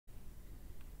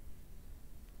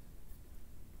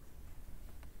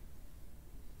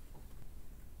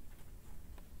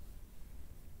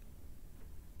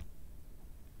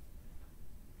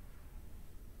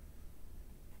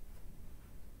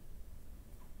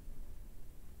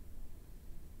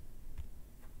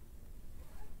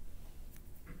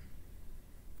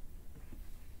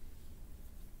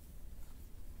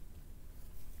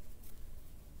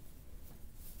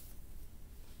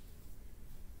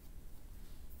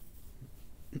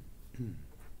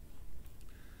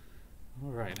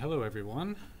All right, hello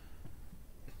everyone.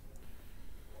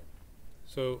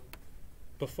 So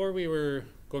before we were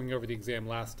going over the exam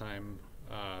last time,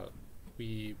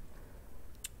 we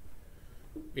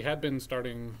had been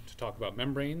starting to talk about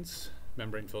membranes,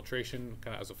 membrane filtration,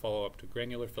 kind of as a follow-up to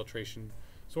granular filtration.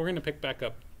 So we're going to pick back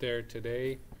up there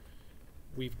today.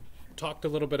 We've talked a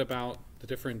little bit about the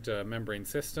different membrane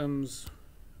systems.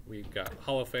 We've got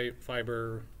hollow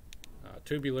fiber,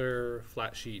 tubular,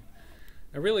 flat sheet.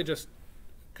 I really just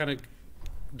kind of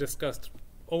discussed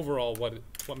overall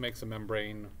what makes a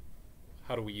membrane,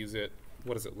 how do we use it,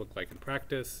 what does it look like in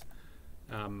practice,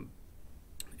 and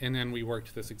then we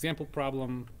worked this example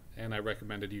problem, and I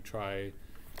recommended you try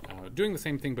doing the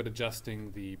same thing but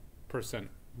adjusting the percent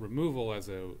removal as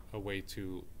a way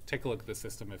to take a look at the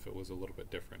system if it was a little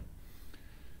bit different.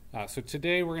 So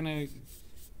today we're going to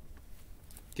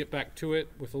get back to it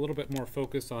with a little bit more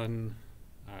focus on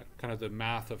kind of the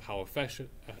math of how efficient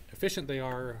they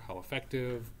are, how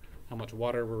effective, how much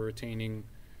water we're retaining,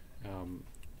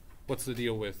 what's the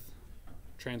deal with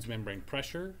transmembrane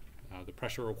pressure, the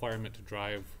pressure requirement to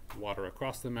drive water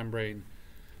across the membrane,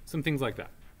 some things like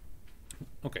that.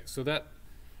 Okay, so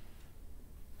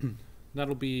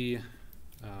that'll be,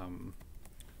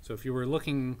 so if you were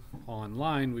looking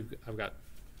online, I've got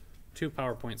 2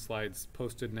 PowerPoint slides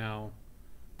posted now,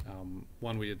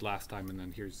 one we did last time, and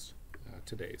then here's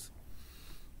today's.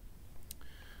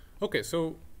 Okay,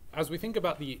 so as we think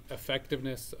about the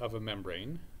effectiveness of a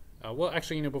membrane, well,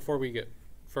 actually, before we get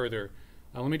further,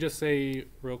 let me just say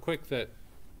real quick that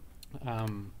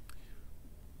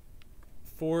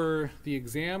for the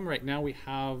exam, right now we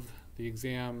have the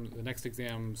next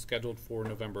exam scheduled for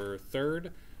November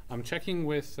 3rd. I'm checking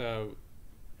with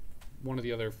one of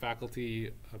the other faculty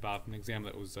about an exam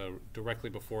that was directly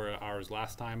before ours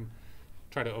last time.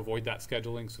 Try to avoid that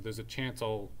scheduling, so there's a chance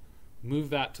I'll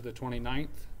move that to the 29th.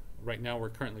 Right now we're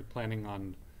currently planning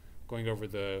on going over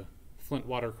the Flint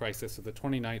water crisis, so the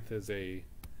 29th is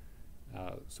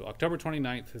so October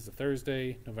 29th is a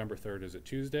Thursday, November 3rd is a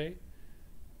Tuesday.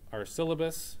 Our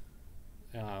syllabus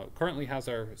currently has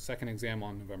our second exam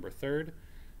on November 3rd.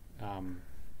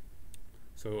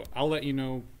 So I'll let you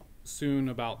know soon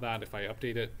about that if I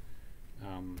update it.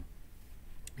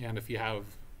 And if you have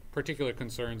particular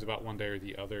concerns about one day or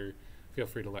the other, feel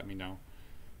free to let me know.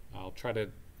 I'll try to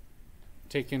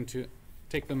take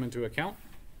them into account.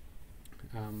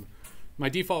 My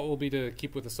default will be to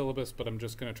keep with the syllabus, but I'm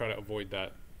just going to try to avoid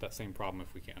that same problem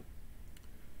if we can.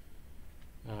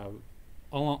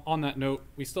 On that note,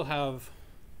 we still have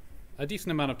a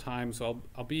decent amount of time, so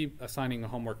I'll be assigning a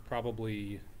homework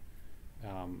probably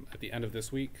at the end of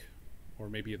this week, or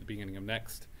maybe at the beginning of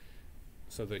next,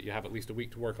 so that you have at least a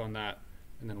week to work on that,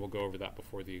 and then we'll go over that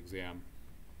before the exam.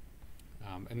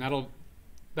 And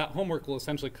that homework will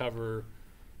essentially cover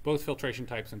both filtration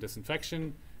types and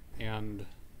disinfection, and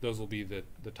those will be the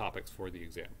topics for the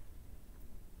exam.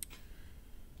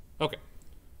 Okay,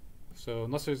 so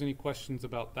unless there's any questions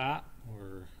about that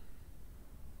or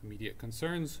immediate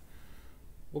concerns,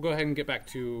 we'll go ahead and get back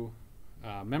to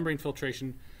membrane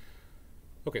filtration.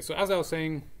 Okay, so as I was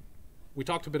saying, we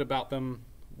talked a bit about them,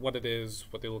 what it is,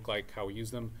 what they look like, how we use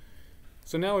them.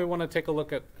 So now we want to take a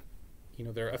look at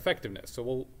their effectiveness.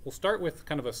 So we'll start with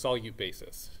kind of a solute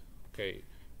basis. Okay,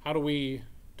 how do we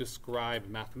describe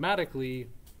mathematically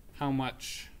how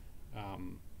much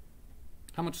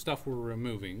stuff we're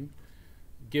removing,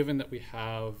 given that we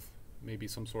have maybe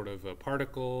some sort of a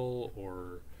particle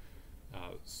or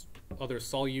other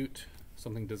solute,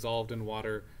 something dissolved in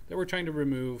water that we're trying to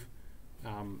remove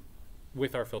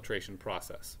with our filtration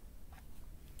process.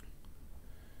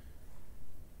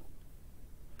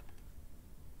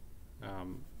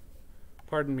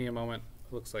 Pardon me a moment.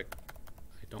 It looks like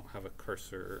I don't have a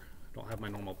cursor. I don't have my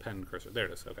normal pen cursor. There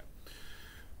it is. Okay.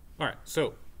 All right.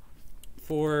 So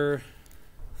for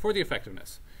the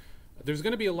effectiveness, there's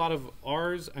going to be a lot of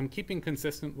R's. I'm keeping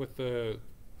consistent with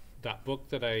that book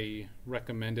that I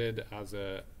recommended as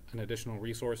an additional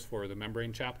resource for the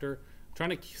membrane chapter. I'm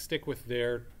trying to stick with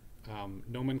their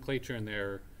nomenclature and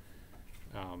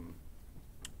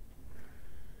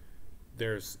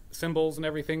there's symbols and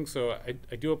everything, so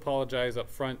I do apologize up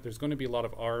front. There's going to be a lot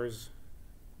of R's.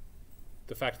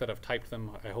 The fact that I've typed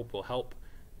them, I hope will help.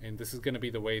 And this is going to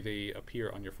be the way they appear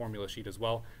on your formula sheet as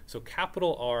well. So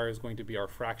capital R is going to be our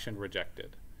fraction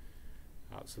rejected.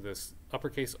 So this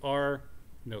uppercase R,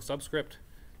 no subscript.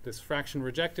 This fraction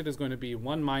rejected is going to be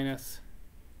 1 minus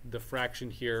the fraction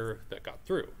here that got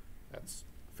through. That's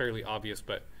fairly obvious,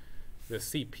 but the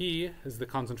Cp is the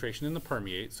concentration in the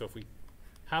permeate. So if we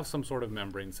have some sort of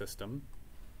membrane system,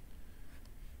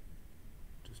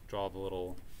 just draw the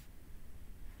little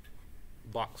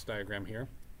box diagram here.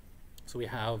 So we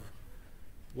have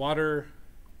water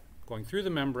going through the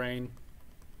membrane,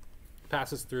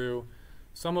 passes through.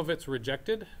 Some of it's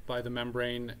rejected by the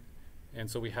membrane, and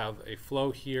so we have a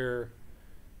flow here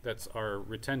that's our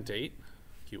retentate,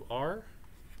 QR.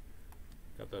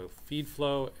 Got the feed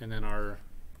flow, and then our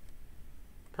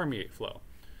permeate flow.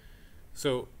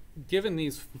 So given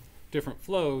these different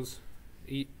flows,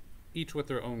 each with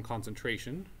their own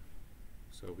concentration,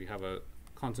 so we have a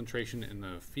concentration in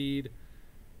the feed,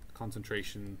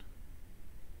 concentration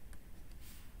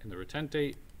in the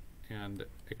retentate, and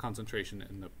a concentration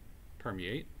in the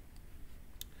permeate.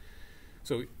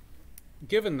 So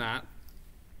given that,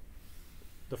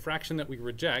 the fraction that we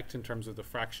reject in terms of the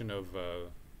fraction of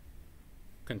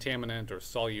contaminant or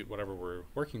solute, whatever we're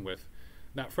working with,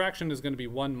 that fraction is going to be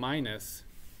 1 minus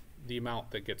the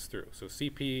amount that gets through. So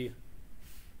CP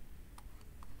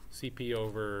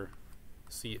over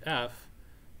CF,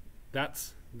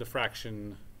 that's the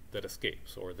fraction that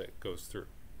escapes or that goes through.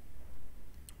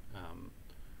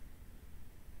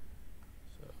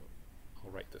 So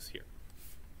I'll write this here.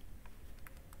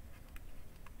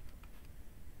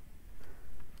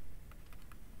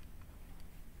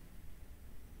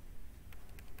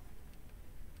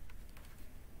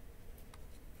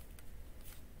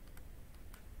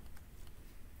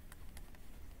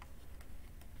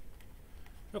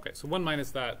 Okay, so 1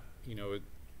 minus that, you know,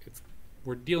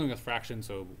 we're dealing with fractions,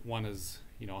 so 1 is,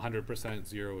 you know, 100%,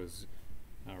 0 is,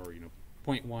 or, you know,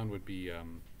 0.1 would be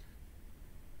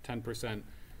 10%.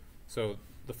 So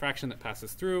the fraction that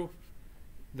passes through,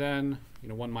 then, you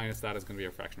know, 1 minus that is going to be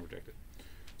our fraction rejected.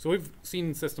 So we've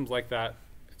seen systems like that.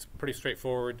 It's pretty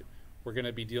straightforward. We're going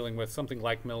to be dealing with something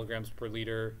like milligrams per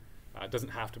liter. It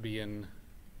doesn't have to be in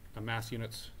mass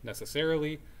units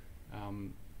necessarily.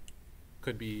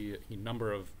 Could be a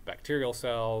number of bacterial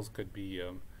cells, could be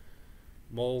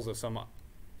moles of some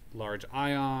large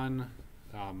ion,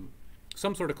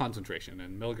 some sort of concentration,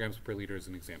 and milligrams per liter is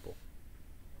an example.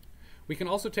 We can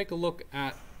also take a look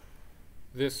at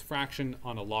this fraction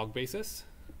on a log basis,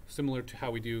 similar to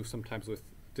how we do sometimes with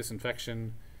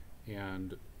disinfection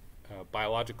and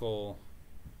biological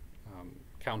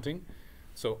counting.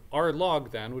 So our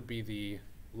log then would be the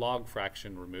log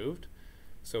fraction removed.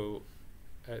 So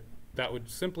that would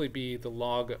simply be the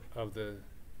log of the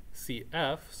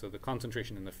CF, so the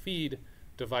concentration in the feed,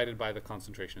 divided by the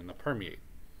concentration in the permeate.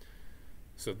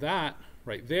 So that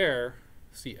right there,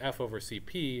 CF over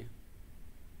CP,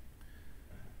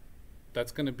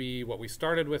 that's going to be what we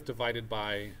started with divided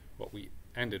by what we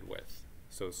ended with.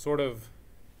 So sort of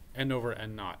N over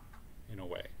N naught in a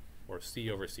way, or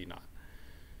C over C naught,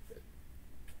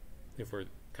 if we're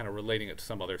kind of relating it to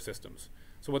some other systems.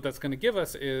 So what that's going to give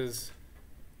us is,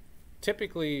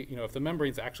 typically, you know, if the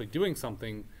membrane's actually doing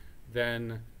something,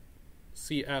 then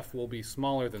CF will be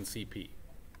smaller than CP.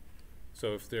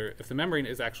 So if the membrane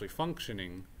is actually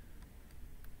functioning,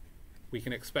 we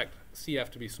can expect CF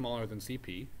to be smaller than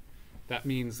CP. That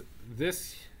means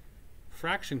this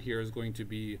fraction here is going to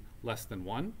be less than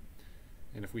 1.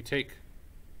 And if we take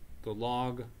the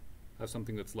log of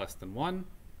something that's less than 1,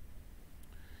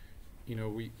 you know,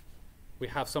 we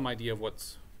have some idea of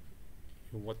what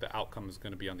the outcome is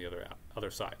going to be on the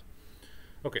other side.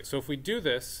 Okay, so if we do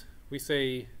this, we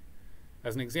say,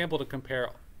 as an example to compare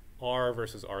R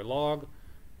versus R log,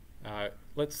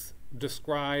 let's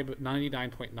describe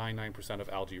 99.99% of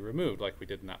algae removed, like we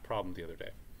did in that problem the other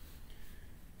day.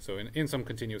 So in some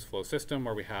continuous flow system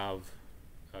where we have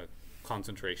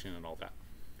concentration and all that.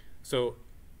 So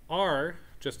R,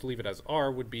 just to leave it as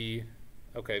R, would be,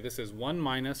 okay, this is 1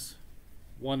 minus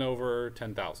 1 over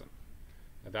 10,000.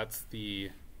 That's the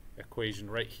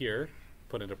equation right here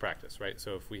put into practice, right?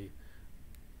 So if we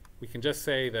can just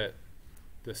say that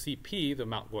the CP, the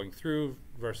amount going through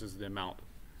versus the amount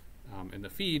in the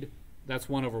feed, that's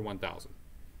 1 over 1,000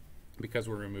 because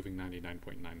we're removing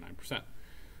 99.99%.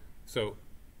 So,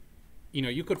 you know,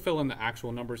 you could fill in the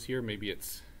actual numbers here. Maybe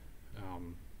it's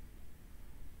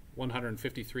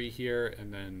 153 here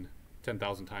and then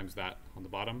 10,000 times that on the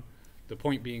bottom. The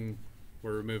point being,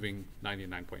 we're removing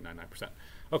 99.99%.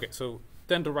 Okay, so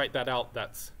then to write that out,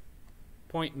 that's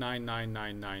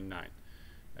 0.99999.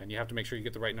 And you have to make sure you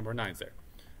get the right number of nines there.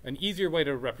 An easier way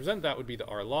to represent that would be the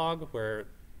R log, where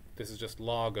this is just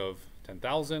log of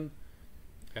 10,000.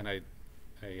 And I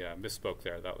misspoke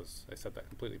there. I said that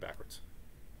completely backwards.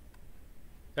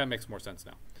 That makes more sense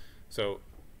now. So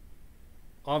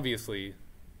obviously,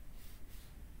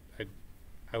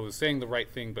 I was saying the right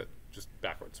thing, but just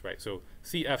backwards, right? So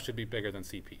CF should be bigger than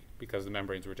CP because the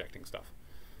membrane's rejecting stuff.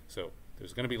 So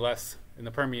there's going to be less in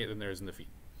the permeate than there is in the feed.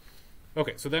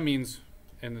 Okay, so that means,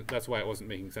 and that's why it wasn't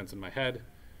making sense in my head,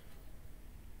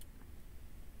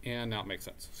 and now it makes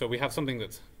sense. So we have something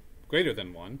that's greater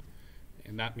than 1,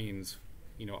 and that means,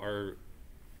 our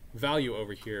value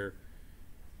over here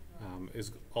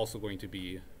is also going to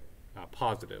be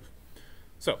positive.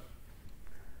 So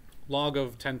log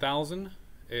of 10,000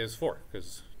 is 4,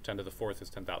 because 10 to the 4th is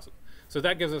 10,000. So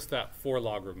that gives us that 4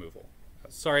 log removal.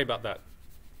 Sorry about that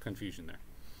confusion there.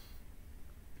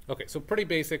 Okay, so pretty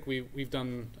basic. We've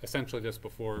done essentially this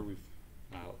before. We've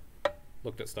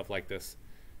looked at stuff like this.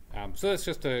 So that's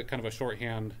just a kind of a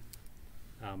shorthand.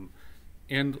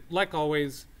 And like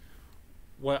always,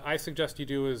 what I suggest you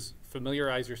do is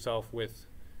familiarize yourself with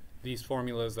these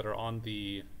formulas that are on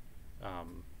the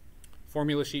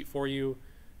formula sheet for you.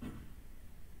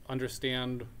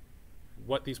 Understand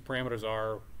what these parameters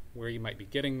are, where you might be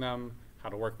getting them, how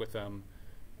to work with them,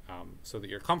 so that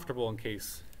you're comfortable in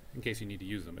case you need to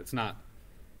use them. It's not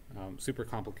super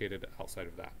complicated outside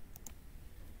of that.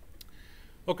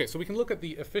 Okay, so we can look at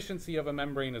the efficiency of a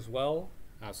membrane as well.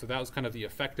 So that was kind of the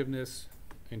effectiveness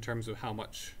in terms of how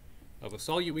much of a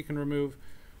solute we can remove.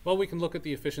 Well, we can look at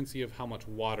the efficiency of how much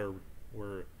water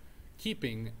we're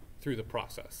keeping through the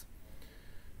process.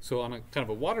 So on a kind of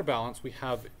a water balance, we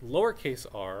have lowercase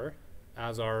r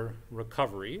as our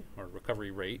recovery, or recovery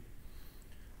rate.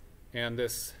 And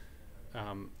this,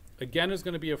 again, is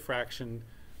going to be a fraction.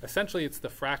 Essentially, it's the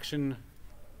fraction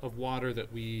of water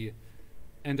that we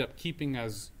end up keeping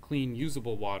as clean,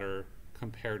 usable water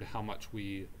compared to how much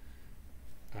we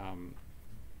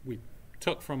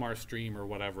took from our stream or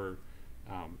whatever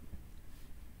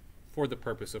for the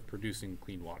purpose of producing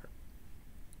clean water.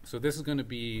 So this is going to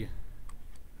be,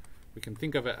 we can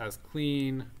think of it as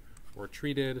clean or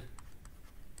treated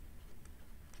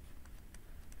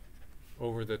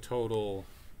over the total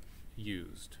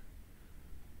used.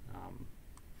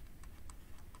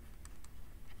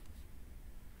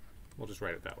 We'll just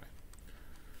write it that way.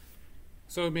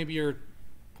 So maybe you're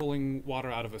pulling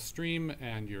water out of a stream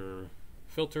and you're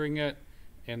filtering it,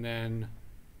 and then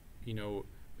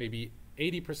maybe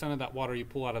 80% of that water you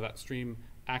pull out of that stream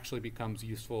actually becomes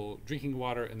useful drinking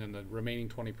water, and then the remaining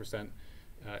 20%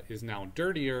 is now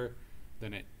dirtier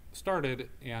than it started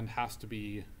and has to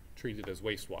be treated as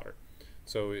wastewater.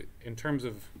 So in terms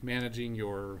of managing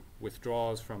your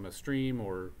withdrawals from a stream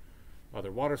or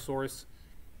other water source,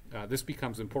 this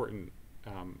becomes important,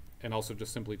 and also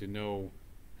just simply to know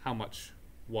how much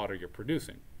water you're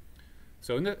producing.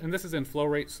 So and this is in flow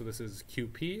rate, so this is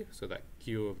QP, so that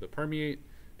Q of the permeate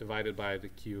divided by the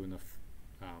Q in the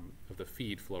of the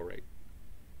feed flow rate.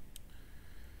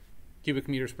 Cubic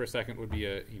meters per second would be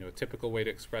a typical way to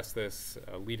express this.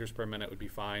 Liters per minute would be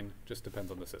fine, just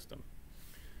depends on the system.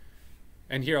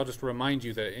 And here I'll just remind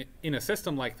you that in a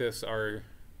system like this, our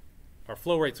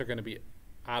flow rates are going to be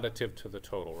additive to the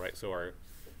total, right? So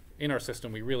in our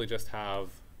system, we really just have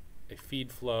a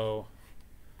feed flow,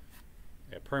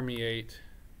 a permeate,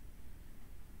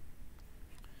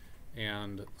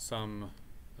 and some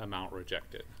amount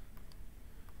rejected.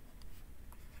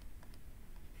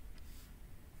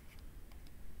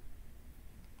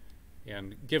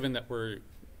 And given that we're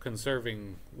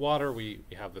conserving water, we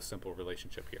have this simple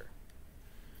relationship here.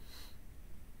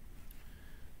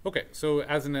 Okay, so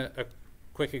as a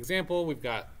quick example, we've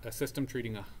got a system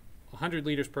treating 100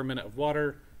 liters per minute of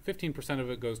water. 15%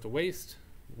 of it goes to waste.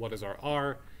 What is our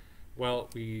R? Well,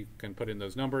 we can put in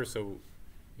those numbers. So,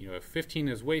 if 15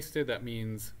 is wasted, that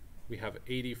means we have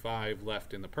 85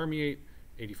 left in the permeate.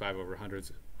 85 over 100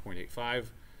 is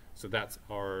 0.85. So that's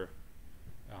our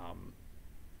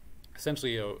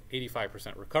essentially a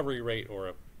 85% recovery rate,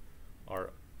 or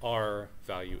our R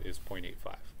value is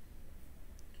 0.85.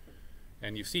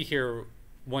 And you see here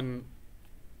one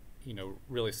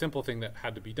really simple thing that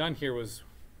had to be done here was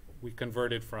we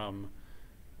converted from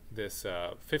this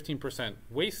 15%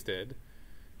 wasted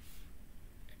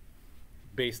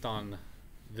based on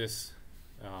this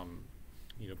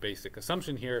basic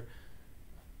assumption here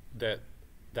that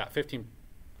 15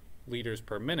 liters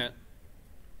per minute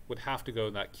would have to go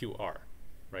in that QR,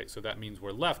 right? So that means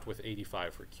we're left with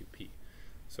 85 for QP.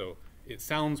 So it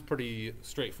sounds pretty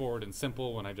straightforward and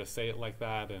simple when I just say it like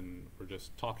that and we're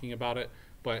just talking about it,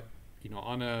 but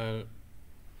on a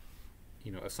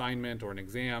assignment or an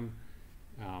exam,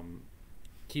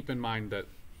 keep in mind that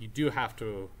you do have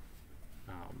to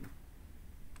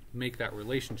make that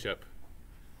relationship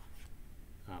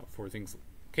for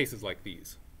cases like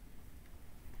these.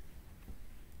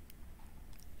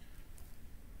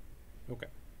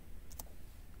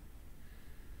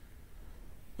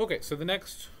 Okay, so the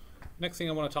next thing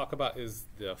I want to talk about is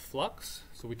the flux.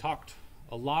 So we talked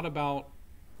a lot about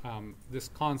this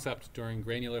concept during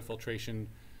granular filtration.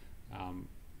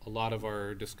 A lot of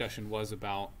our discussion was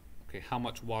about okay, how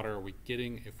much water are we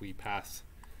getting if we pass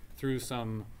through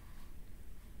some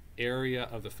area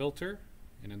of the filter?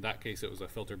 And in that case, it was a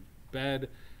filter bed.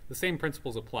 The same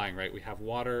principles applying, right? We have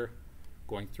water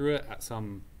going through it at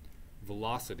some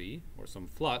velocity or some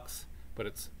flux, but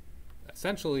it's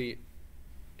essentially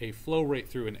a flow rate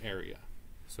through an area.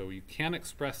 So you can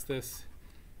express this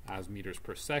as meters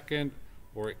per second,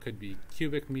 or it could be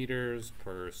cubic meters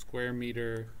per square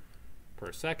meter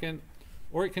per second,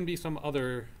 or it can be some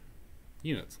other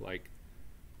units like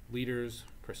liters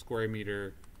per square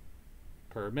meter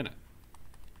per minute.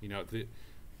 You know, the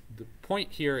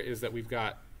point here is that we've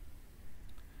got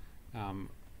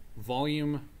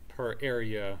volume per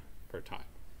area per time.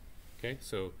 Okay,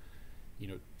 so you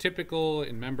know, typical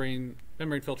in membrane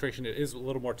filtration, it is a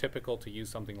little more typical to use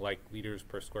something like liters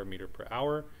per square meter per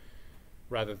hour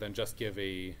rather than just give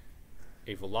a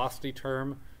velocity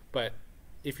term. But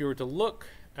if you were to look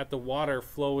at the water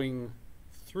flowing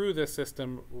through this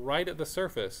system right at the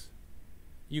surface,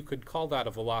 you could call that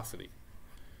a velocity.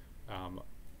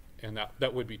 And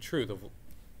that would be true.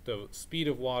 The speed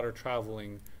of water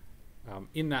traveling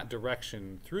in that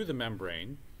direction through the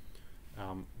membrane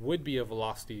would be the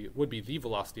velocity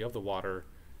of the water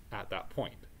at that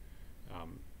point.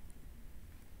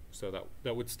 So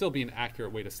that would still be an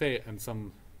accurate way to say it, and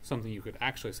something you could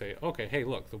actually say, okay, hey,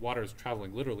 look, the water is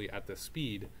traveling literally at this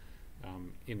speed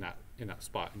in that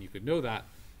spot, and you could know that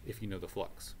if you know the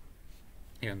flux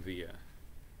and the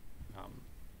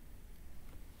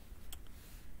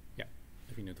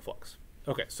if you knew the flux.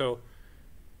 Okay, so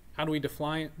how do we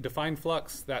define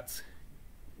flux? That's,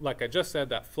 like I just said,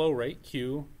 that flow rate,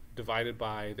 Q, divided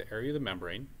by the area of the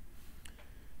membrane.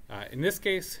 In this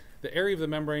case, the area of the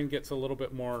membrane gets a little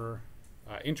bit more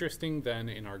interesting than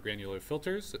in our granular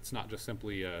filters. It's not just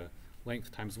simply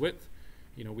length times width.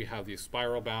 You know, we have these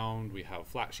spiral bound, we have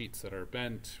flat sheets that are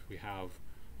bent, we have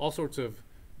all sorts of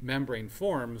membrane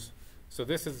forms. So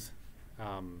this is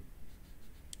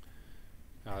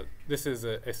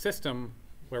a system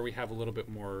where we have a little bit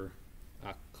more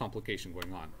complication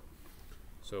going on.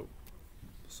 So,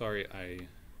 sorry I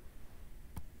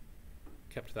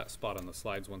kept that spot on the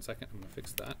slides 1 second. I'm going to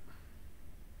fix that.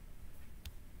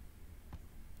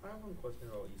 I have one question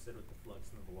about what you said with the flux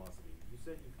and the velocity. You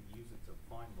said you could use it to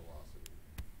find velocity. Is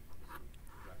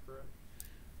that correct?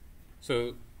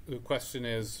 So the question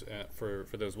is, for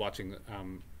those watching,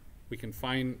 can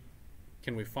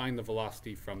we find the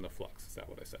velocity from the flux? Is that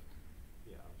what I said?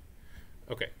 Yeah.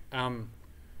 Okay.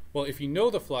 Well, if you know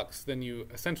the flux, then you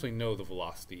essentially know the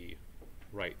velocity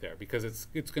right there, because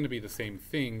it's going to be the same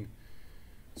thing.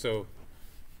 So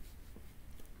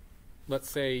let's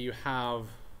say you have,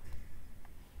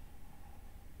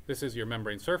 this is your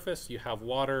membrane surface, you have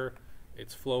water,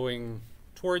 it's flowing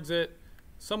towards it.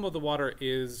 Some of the water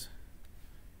is,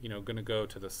 you know, going to go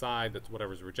to the side, that's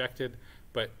whatever's rejected,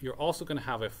 but you're also going to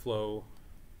have a flow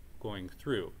going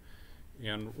through.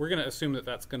 And we're going to assume that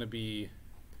that's going to be,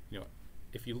 you know,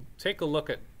 if you take a look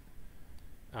at,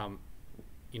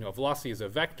 you know, velocity is a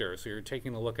vector, so you're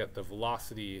taking a look at the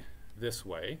velocity this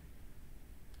way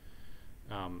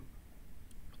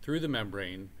through the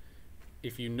membrane.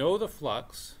 If you know the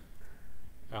flux,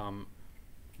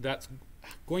 that's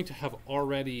going to have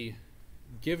already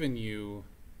given you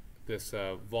this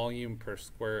volume per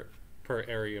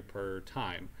area per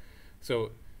time.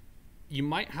 So you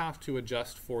might have to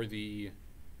adjust for the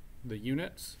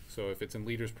units. So if it's in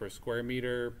liters per square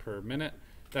meter per minute,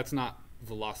 that's not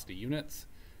velocity units.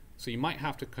 So you might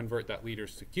have to convert that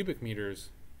liters to cubic meters,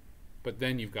 but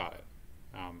then you've got it.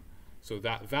 So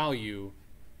that value,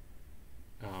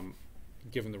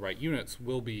 given the right units,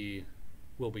 will be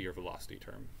your velocity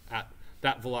term, at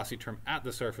that velocity term at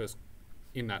the surface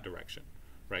in that direction,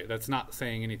 right? That's not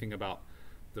saying anything about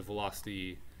the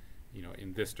velocity, you know,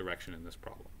 in this direction in this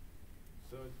problem.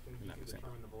 So it can be to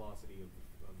determine the velocity of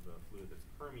the fluid that's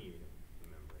permeating the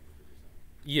membrane, is what you're saying?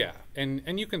 Yeah,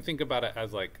 and you can think about it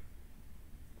as like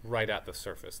right at the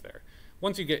surface there.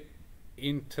 Once you get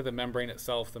into the membrane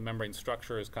itself, the membrane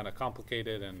structure is kind of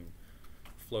complicated, and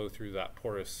flow through that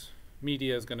porous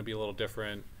media is going to be a little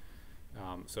different.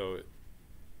 So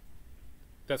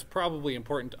that's probably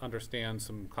important to understand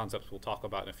some concepts we'll talk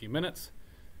about in a few minutes,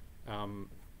 kind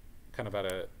of at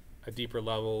a deeper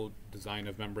level, design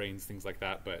of membranes, things like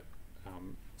that. But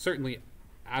certainly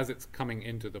as it's coming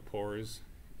into the pores,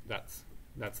 that's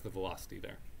the velocity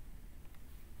there.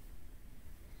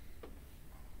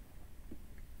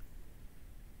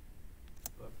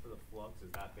 But for the flux,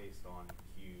 is that based on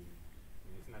Q?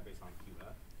 Isn't that based on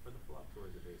QF for the flux, or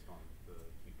is it based on the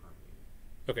Q permeating?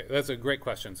 Okay, that's a great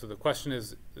question. So the question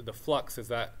is, the flux, is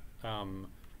that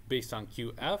based on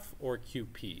QF or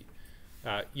QP?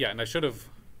 Yeah, and I should have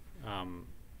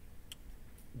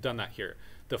done that here.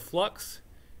 The flux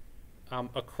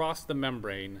across the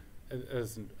membrane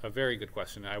is a very good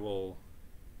question. I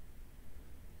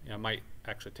might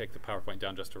actually take the PowerPoint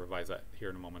down just to revise that here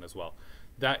in a moment as well.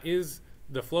 That is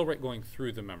the flow rate going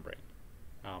through the membrane.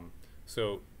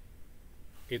 So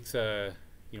it's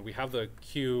we have the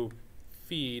Q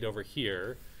feed over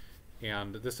here,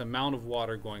 and this amount of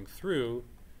water going through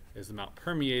is the amount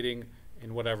permeating,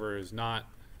 and whatever is not,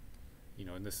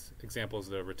 in this example is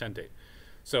the retentate.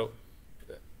 So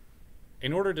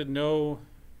in order to know,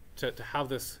 to have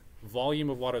this volume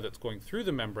of water that's going through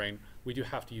the membrane, we do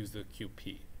have to use the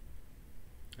QP.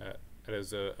 That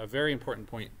is a very important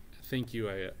point. Thank you.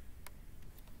 I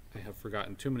have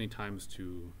forgotten too many times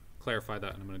to clarify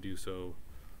that, and I'm going to do so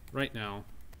right now.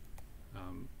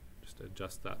 Just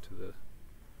adjust that to the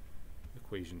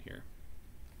equation here.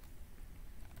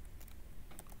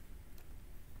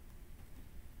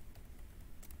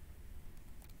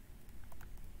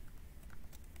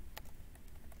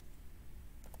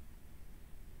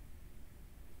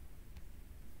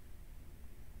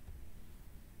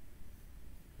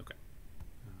 Okay.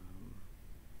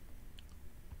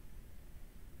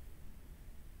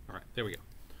 All right, there we go.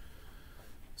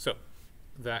 So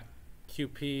that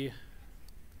QP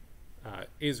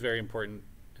is very important,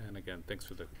 and again, thanks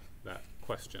for that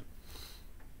question.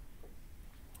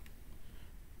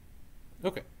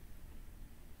 Okay.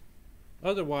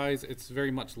 Otherwise, it's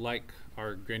very much like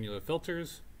our granular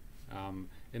filters.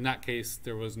 In that case,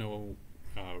 there was no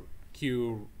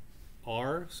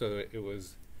QR, so it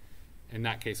was, in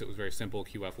that case, it was very simple.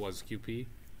 QF was QP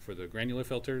for the granular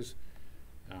filters.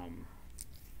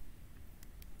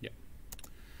 Yeah.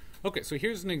 Okay, so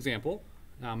here's an example,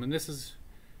 and this is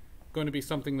going to be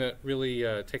something that really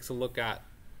takes a look at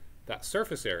that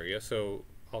surface area. So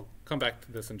I'll come back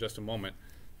to this in just a moment.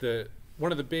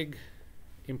 One of the big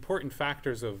important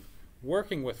factors of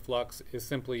working with flux is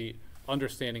simply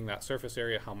understanding that surface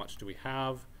area. How much do we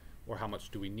have, or how much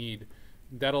do we need?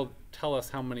 That'll tell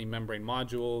us how many membrane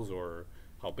modules or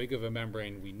how big of a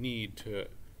membrane we need to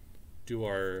do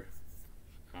our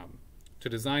to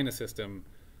design a system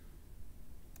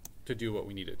to do what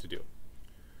we need it to do.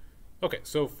 Okay,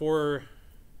 so for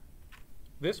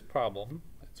this problem,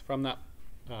 it's from that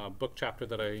book chapter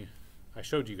that I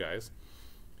showed you guys.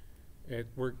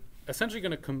 We're essentially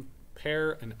going to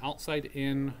compare an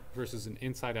outside-in versus an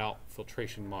inside-out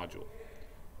filtration module.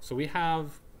 So we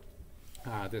have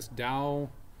this Dow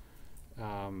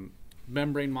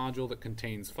membrane module that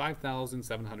contains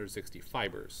 5,760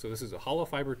 fibers. So this is a hollow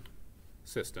fiber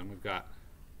system. We've got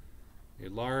a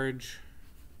large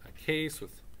case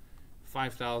with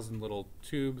 5,000 little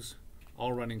tubes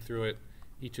all running through it.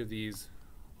 Each of these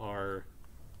are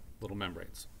little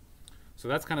membranes. So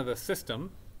that's kind of the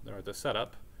system, or the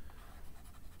setup.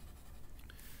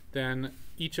 Then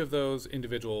each of those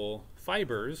individual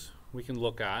fibers we can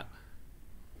look at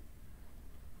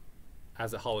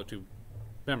as a hollow tube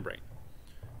membrane.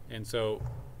 And so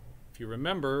if you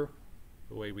remember,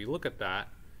 the way we look at that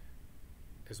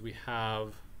is we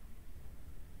have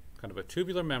kind of a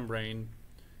tubular membrane,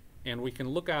 and we can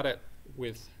look at it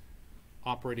with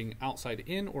operating outside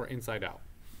in or inside out.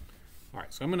 All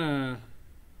right, so I'm gonna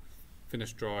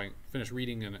finish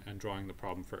reading and drawing the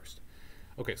problem first.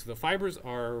 Okay, so the fibers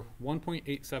are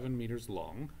 1.87 meters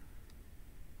long.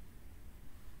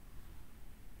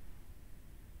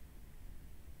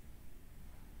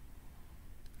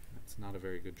 That's not a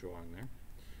very good drawing there.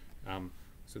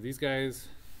 So these guys,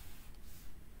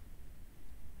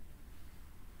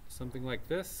 something like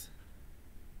this.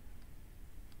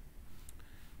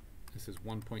 This is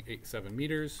 1.87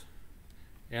 meters.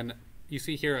 And you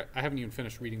see here, I haven't even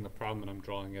finished reading the problem and I'm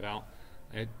drawing it out.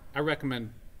 I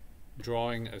recommend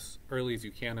drawing as early as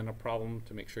you can in a problem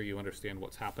to make sure you understand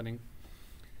what's happening.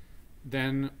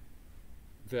 Then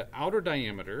the outer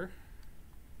diameter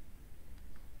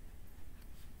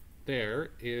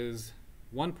there is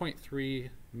 1.3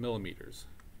 millimeters.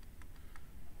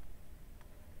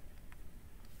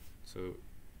 So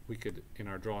we could, in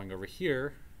our drawing over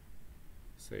here,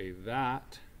 say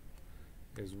that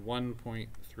is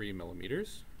 1.3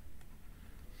 millimeters.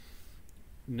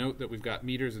 Note that we've got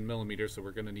meters and millimeters, so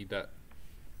we're going to need that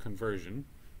conversion.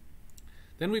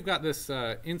 Then we've got this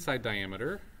inside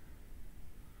diameter.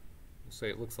 We'll say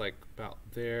it looks like about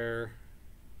there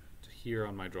to here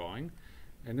on my drawing.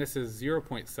 And this is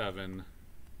 0.7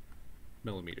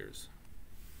 millimeters.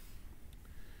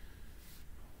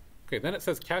 Okay, then it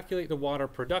says calculate the water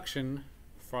production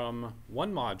from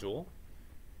one module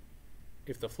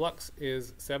if the flux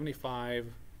is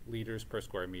 75 liters per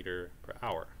square meter per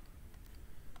hour.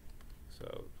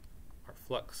 So our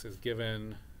flux is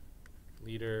given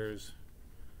liters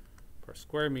per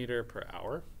square meter per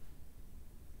hour.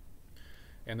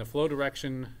 And the flow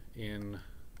direction in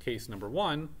case number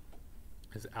 1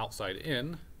 is outside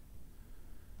in,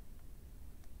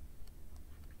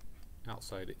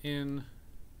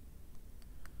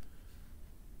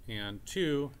 and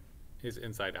 2 is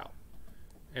inside out.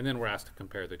 And then we're asked to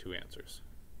compare the two answers.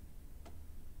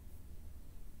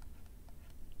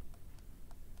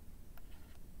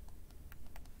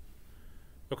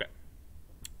 Okay.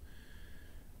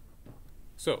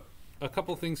 So a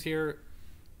couple things here.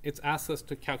 It's asked us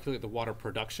to calculate the water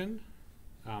production.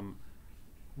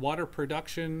 Water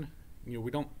production,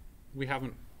 we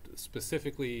haven't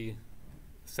specifically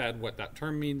said what that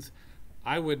term means.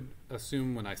 I would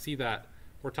assume when I see that,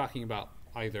 we're talking about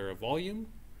either a volume,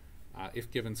 if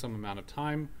given some amount of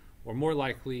time, or more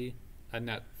likely a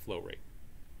net flow rate,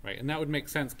 right? And that would make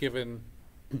sense given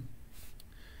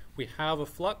we have a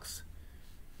flux,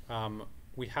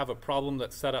 we have a problem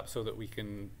that's set up so that we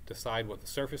can decide what the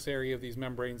surface area of these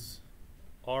membranes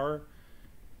are,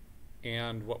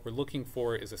 and what we're looking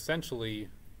for is essentially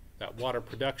that water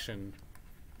production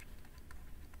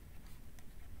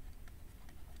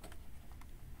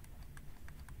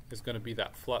is going to be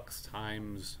that flux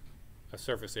times a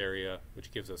surface area,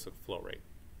 which gives us a flow rate.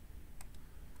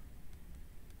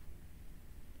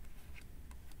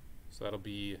 So that'll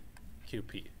be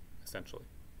QP, essentially.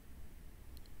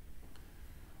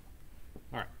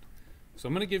 All right, so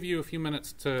I'm going to give you a few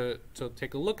minutes to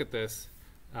take a look at this.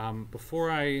 Before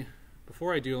I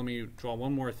do, let me draw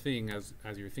one more thing as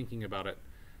you're thinking about it.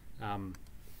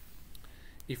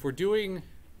 If we're doing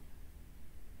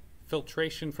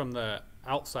filtration from the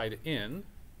outside in,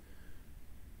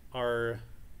 our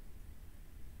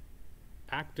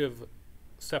active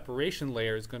separation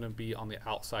layer is going to be on the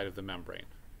outside of the membrane.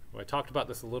 Well, I talked about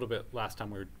this a little bit last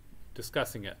time we were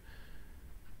discussing it,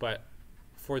 but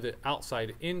for the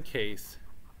outside in case,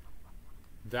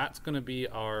 that's going to be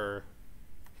our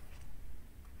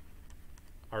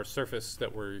surface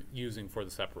that we're using for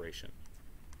the separation.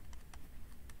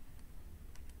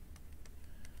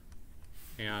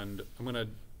 And I'm going to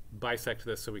bisect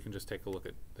this so we can just take a look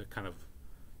at the kind of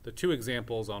the two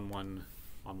examples on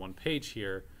one page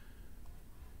here.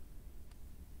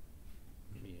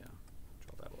 Let me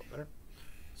draw that a little better.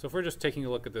 So if we're just taking a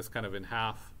look at this kind of in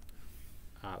half,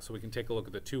 so we can take a look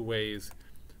at the two ways,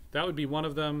 that would be one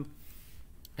of them.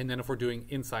 And then if we're doing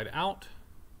inside out,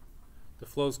 the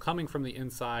flow's coming from the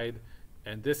inside,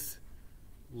 and this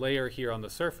layer here on the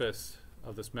surface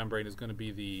of this membrane is going to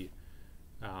be the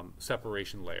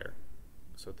separation layer.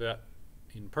 So that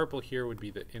in purple here would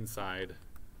be the inside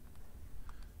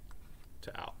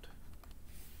to out.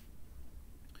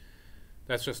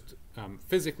 That's just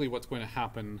physically what's going to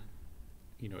happen.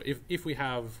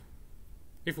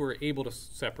 If we're able to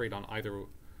separate on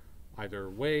either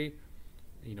way,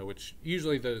 which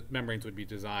usually the membranes would be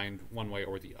designed one way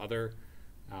or the other.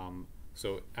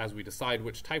 So as we decide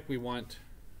which type we want,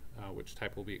 which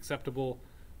type will be acceptable,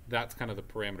 that's kind of the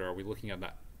parameter. Are we looking at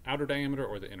that outer diameter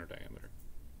or the inner diameter?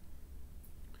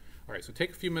 All right, so take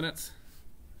a few minutes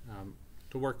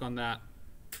to work on that.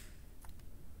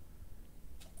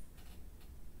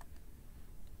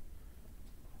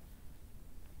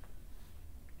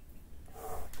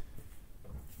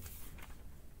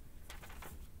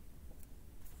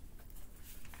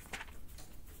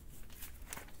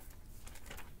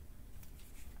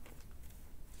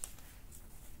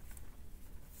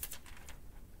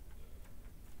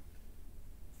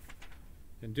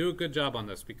 And do a good job on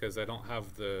this because I don't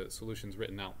have the solutions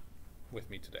written out with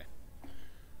me today.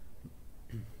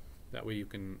 That way you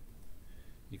can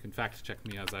fact check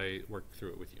me as I work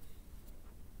through it with you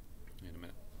in a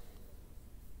minute.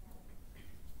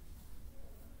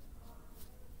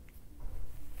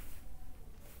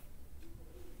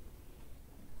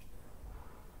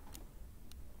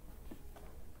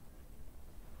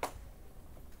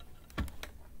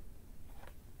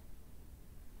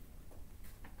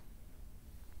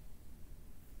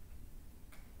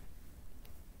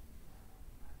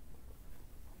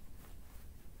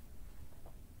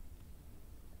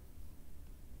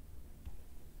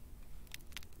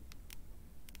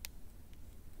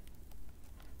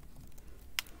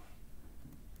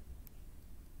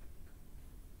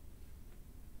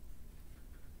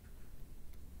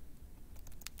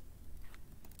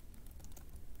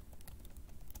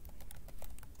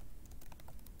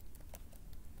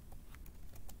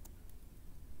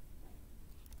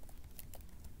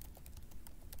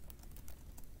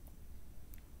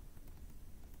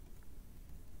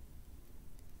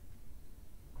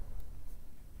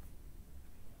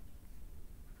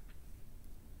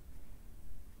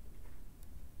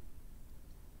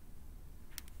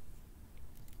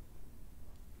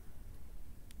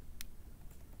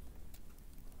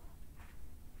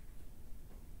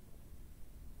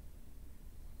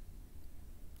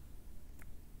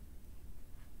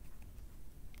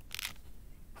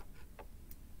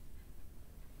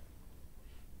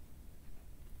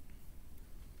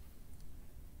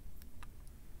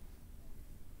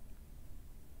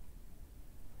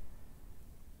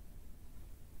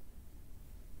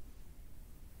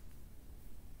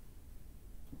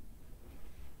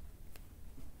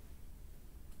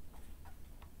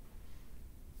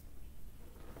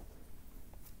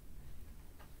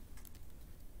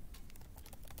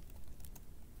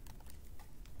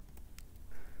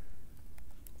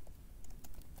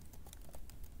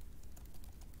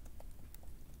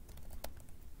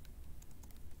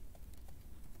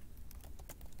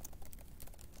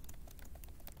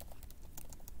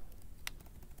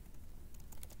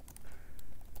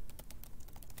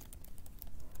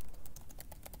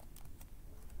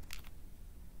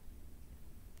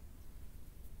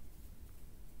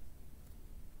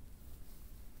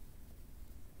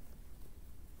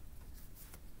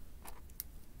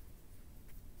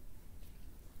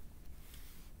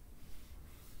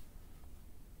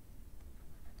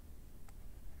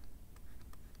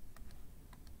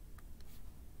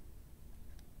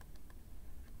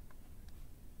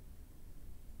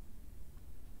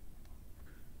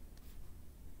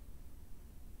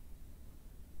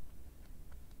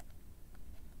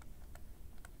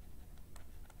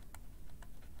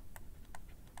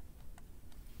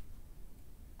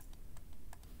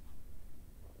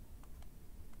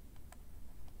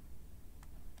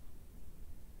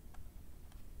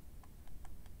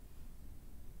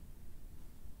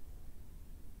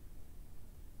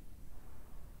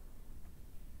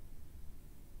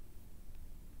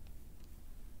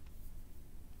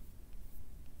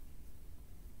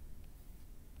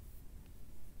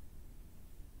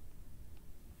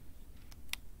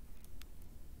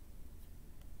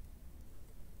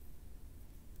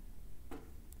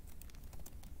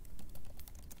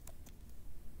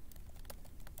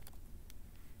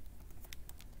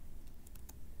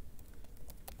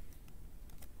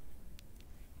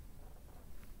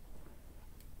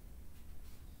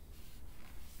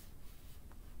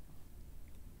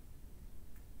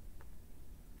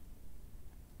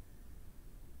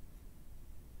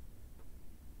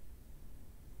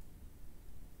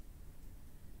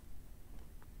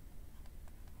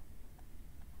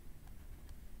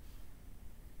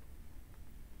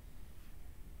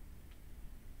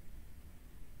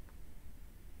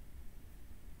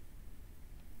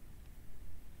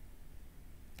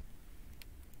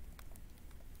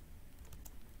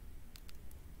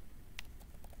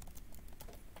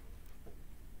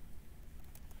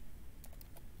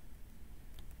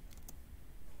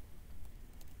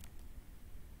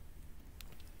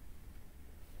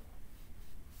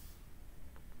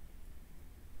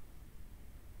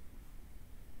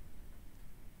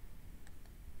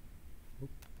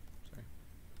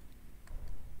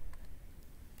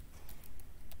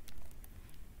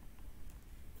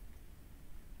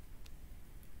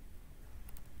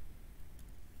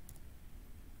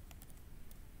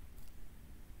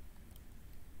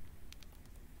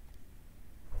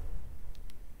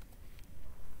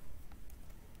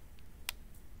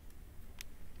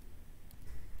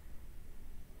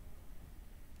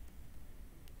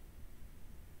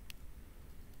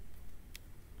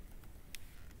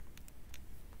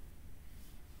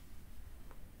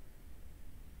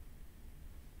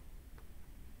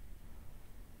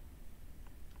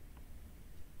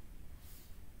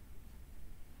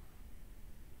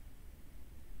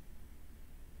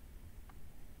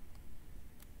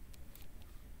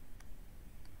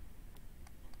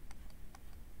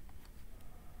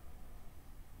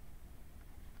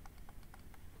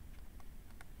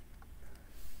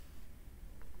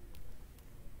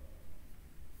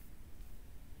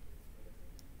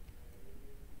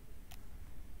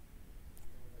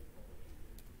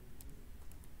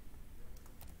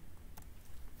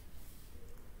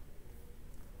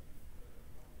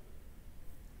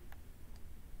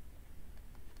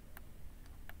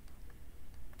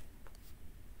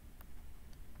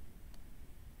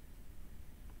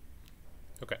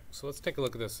 So let's take a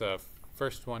look at this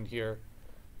first one here,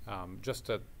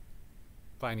 just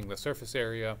finding the surface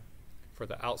area for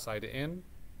the outside in,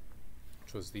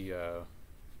 which was the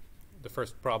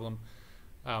first problem.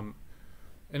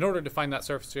 In order to find that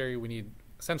surface area, we need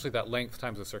essentially that length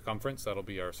times the circumference. That'll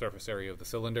be our surface area of the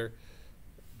cylinder.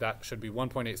 That should be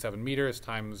 1.87 meters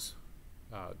times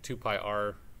 2 pi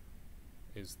r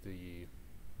is the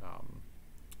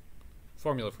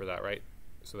formula for that, right?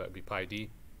 So that would be pi d,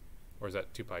 or is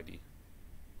that 2 pi d?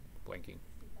 Blanking.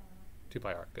 2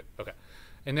 pi r, good, okay.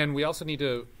 And then we also need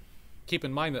to keep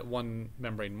in mind that one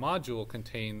membrane module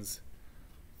contains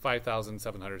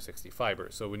 5,760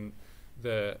 fibers. So when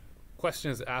the question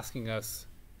is asking us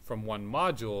from one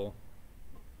module,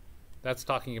 that's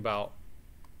talking about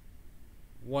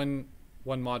one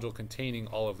module containing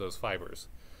all of those fibers.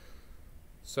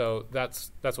 So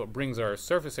that's what brings our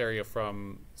surface area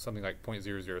from something like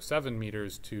 0.007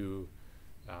 meters to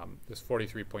this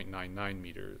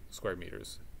 43.99 square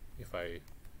meters. If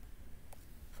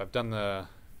I've done the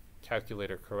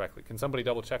calculator correctly. Can somebody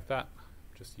double check that?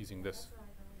 Just using this.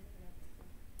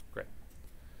 Great.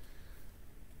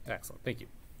 Excellent, thank you.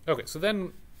 Okay, so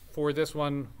then for this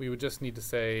one, we would just need to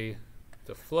say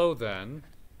the flow then,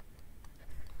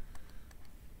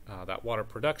 that water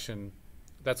production,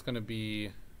 that's going to be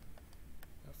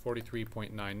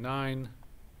 43.99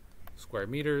 square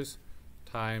meters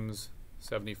times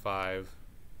 75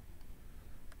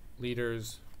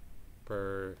 liters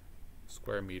per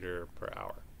square meter per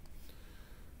hour.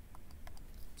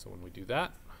 So when we do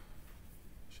that,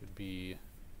 it should be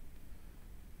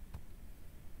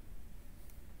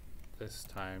this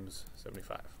times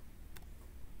 75.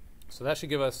 So that should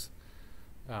give us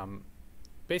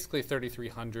basically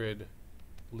 3,300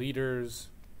 liters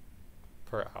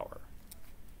per hour.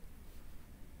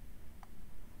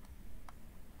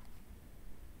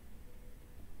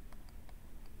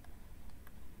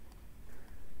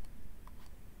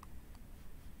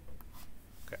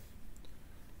 Okay.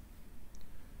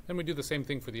 Then we do the same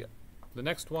thing for the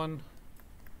next one.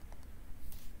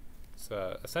 It's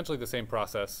essentially the same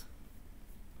process.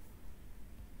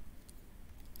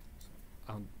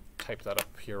 I'll type that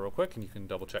up here real quick and you can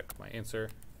double check my answer.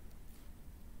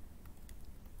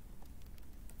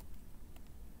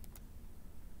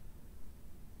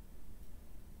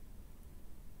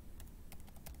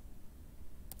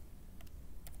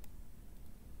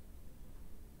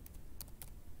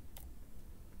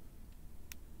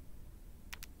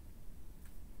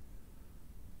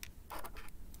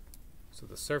 So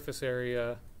the surface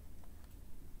area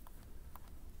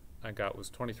I got was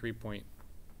 23.69,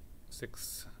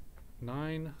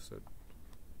 so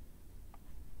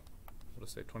we'll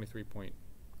just say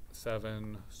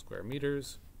 23.7 square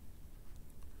meters.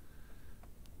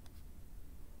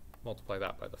 Multiply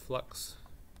that by the flux,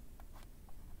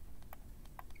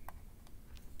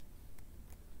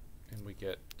 and we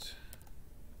get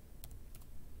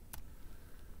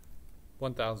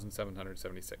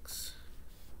 1,776.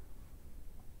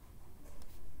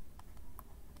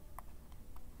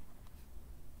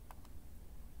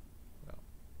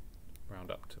 Round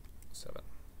up to 7.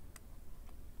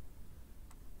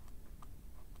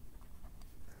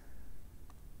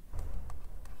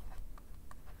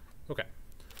 Okay,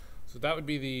 so that would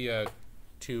be the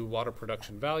two water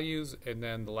production values, and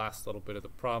then the last little bit of the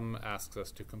problem asks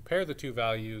us to compare the two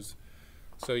values.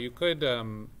 So you could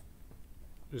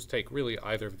just take really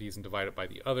either of these and divide it by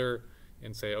the other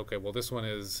and say, okay, well this one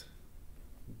is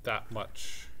that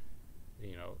much,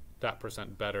 you know, that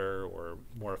percent better or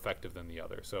more effective than the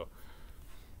other. So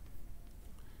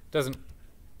doesn't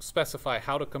specify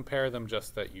how to compare them,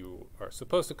 just that you are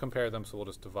supposed to compare them. So we'll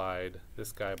just divide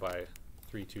this guy by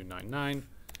 3,299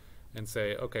 and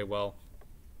say, okay, well,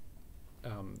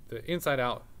 the inside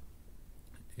out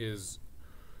is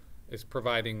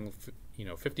providing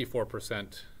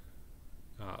 54%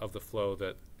 of the flow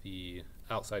that the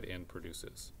outside in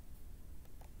produces.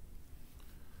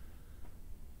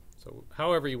 So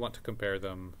however you want to compare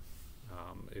them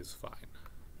is fine.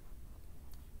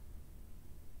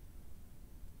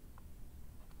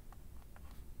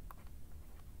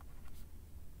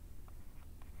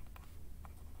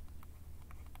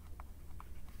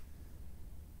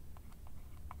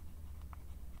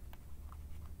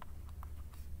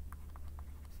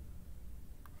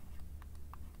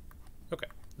 Okay,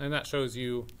 and that shows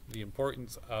you the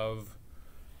importance of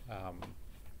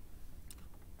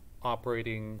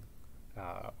operating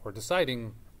or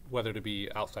deciding whether to be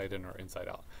outside in or inside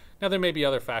out. Now there may be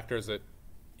other factors that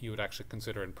you would actually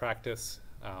consider in practice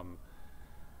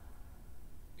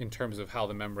in terms of how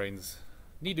the membranes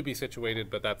need to be situated,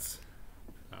 but that's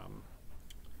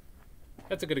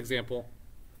a good example.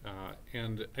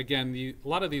 And again, a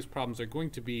lot of these problems are going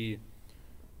to be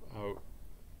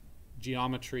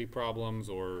geometry problems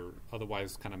or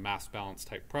otherwise kind of mass balance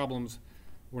type problems.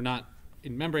 We're not,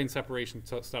 in membrane separation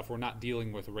stuff, we're not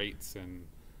dealing with rates and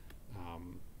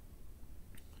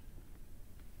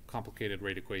complicated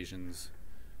rate equations,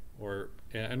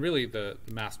 and really the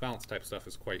mass balance type stuff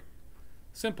is quite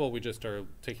simple. We just are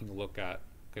taking a look at,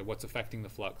 okay, what's affecting the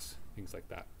flux, things like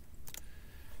that.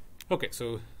 Okay,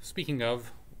 so speaking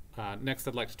of, next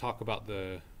I'd like to talk about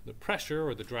the pressure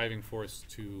or the driving force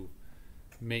to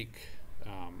make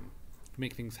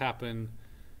things happen,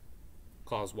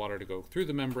 cause water to go through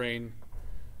the membrane.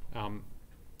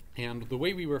 And the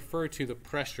way we refer to the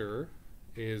pressure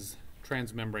is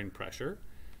transmembrane pressure,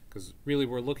 because really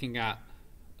we're looking at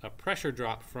a pressure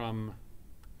drop from,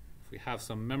 if we have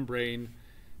some membrane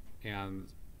and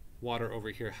water over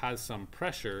here has some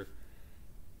pressure,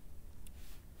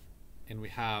 and we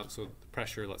have, so the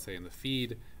pressure, let's say in the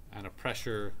feed, and a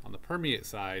pressure on the permeate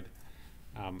side,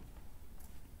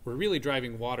 we're really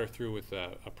driving water through with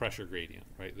a pressure gradient,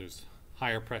 right? There's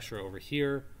higher pressure over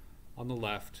here on the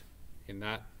left in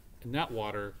that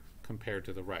water compared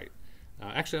to the right.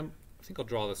 Actually, I think I'll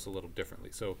draw this a little differently.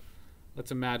 So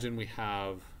let's imagine we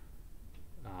have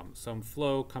some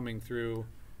flow coming through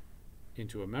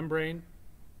into a membrane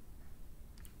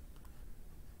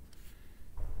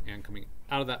and coming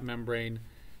out of that membrane.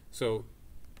 So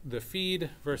the feed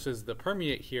versus the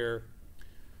permeate here,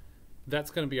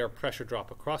 that's going to be our pressure drop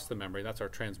across the membrane. That's our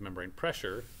transmembrane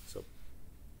pressure. So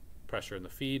pressure in the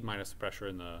feed minus the pressure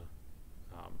in the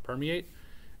permeate.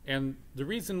 And the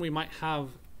reason we might have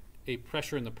a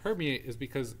pressure in the permeate is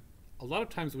because a lot of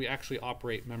times we actually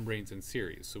operate membranes in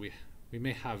series. So we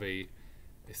may have a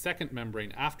second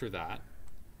membrane after that.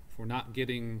 If we're not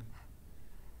getting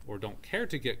or don't care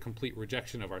to get complete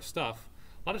rejection of our stuff,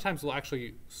 a lot of times we'll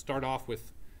actually start off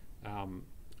with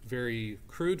very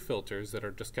crude filters that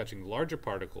are just catching larger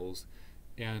particles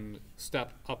and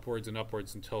step upwards and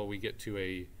upwards until we get to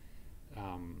a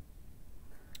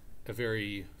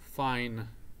very fine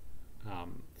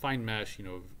mesh,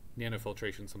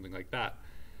 nanofiltration, something like that,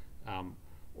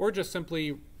 or just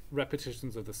simply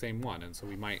repetitions of the same one. And so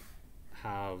we might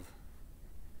have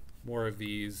more of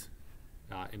these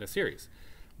in a series.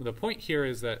 The point here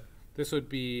is that this would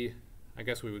be, I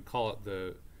guess we would call it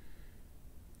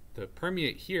the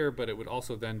permeate here, but it would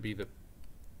also then be the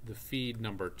feed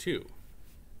number 2.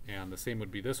 And the same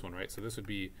would be this one, right? So this would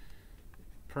be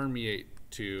permeate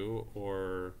 2,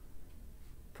 or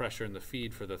pressure in the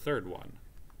feed for the third one.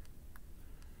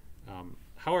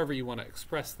 However you want to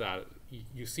express that,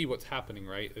 you see what's happening,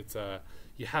 right? It's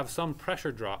you have some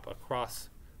pressure drop across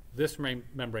this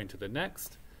membrane to the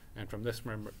next, and from this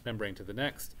membrane to the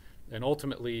next, and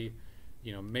ultimately,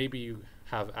 maybe you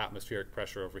have atmospheric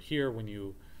pressure over here when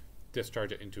you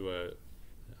discharge it into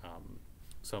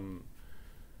some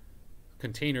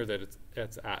container that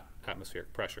it's at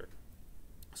atmospheric pressure.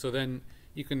 So then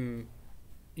you can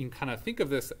kind of think of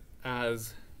this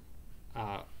as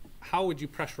how would you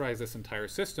pressurize this entire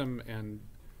system, and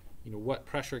what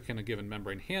pressure can a given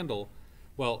membrane handle?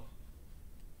 Well,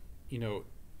 you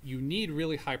need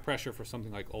really high pressure for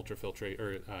something like ultrafiltrate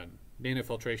or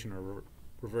nanofiltration or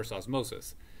reverse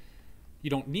osmosis. You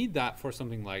don't need that for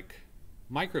something like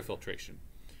microfiltration.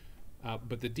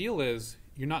 But the deal is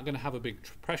you're not going to have a big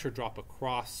pressure drop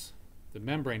across the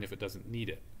membrane if it doesn't need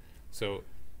it. So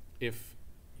if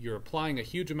you're applying a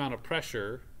huge amount of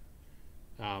pressure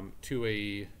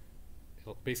to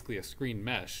basically a screen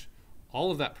mesh,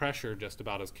 all of that pressure just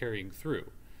about is carrying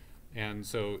through. And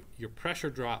so your pressure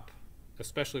drop,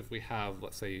 especially if we have,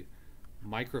 let's say,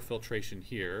 microfiltration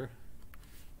here,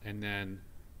 and then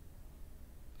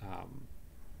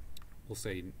we'll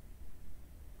say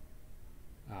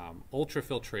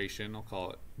ultrafiltration, I'll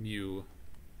call it mu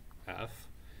F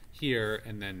here,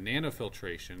 and then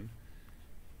nanofiltration.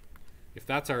 If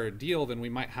that's our deal, then we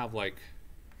might have like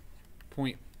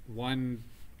 0.1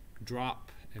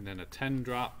 drop, and then a 10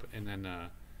 drop, and then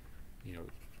a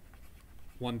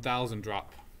 1,000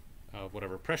 drop of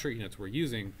whatever pressure units we're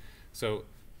using. So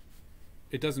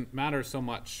it doesn't matter so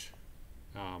much.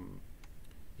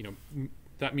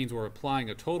 That means we're applying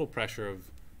a total pressure of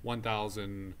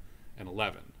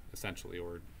 1,011 essentially,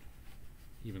 or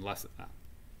even less than that,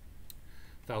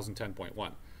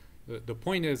 1,010.1. The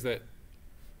point is that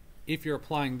if you're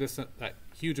applying that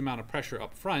huge amount of pressure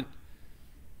up front,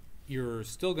 you're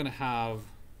still going to have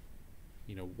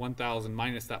 1,000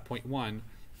 minus that 0.1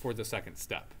 for the second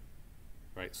step,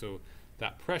 right? So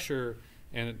that pressure,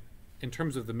 and in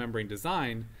terms of the membrane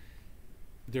design,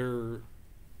 they're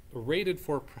rated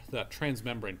for that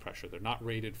transmembrane pressure. They're not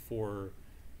rated for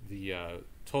the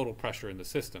total pressure in the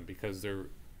system, because they're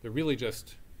really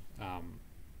just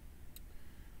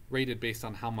rated based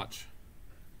on how much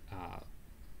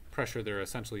pressure they're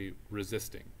essentially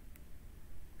resisting.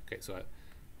 Okay, so I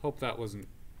hope that wasn't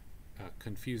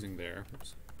confusing there.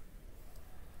 Oops.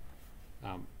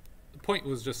 The point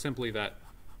was just simply that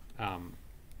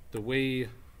the way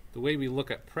we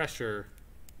look at pressure,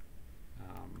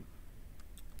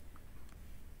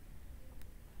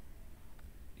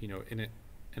 you know,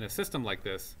 in a system like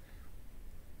this,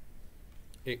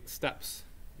 it steps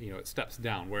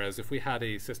down. Whereas if we had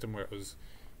a system where it was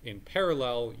in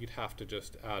parallel, you'd have to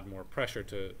just add more pressure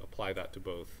to apply that to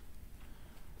both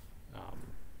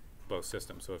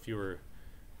systems. So if you were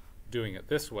doing it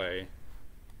this way,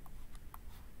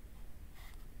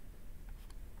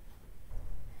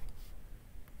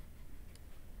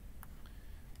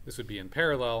 this would be in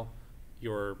parallel.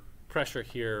 Your pressure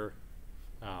here,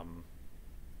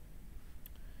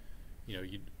 you know,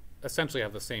 you'd essentially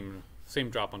have the same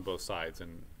drop on both sides,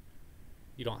 and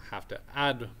you don't have to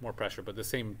add more pressure, but the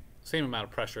same amount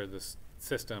of pressure this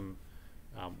system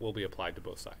will be applied to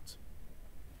both sides.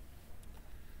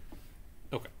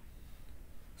 Okay,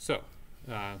 so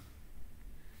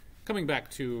coming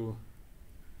back to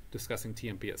discussing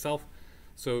TMP itself.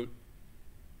 So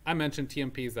I mentioned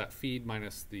TMP is that feed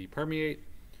minus the permeate.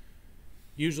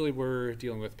 Usually we're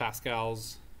dealing with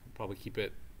pascals. I'll probably keep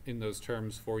it in those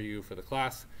terms for you for the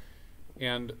class.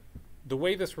 And the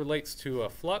way this relates to a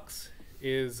flux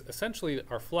is essentially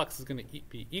our flux is going to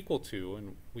be equal to,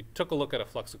 and we took a look at a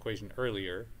flux equation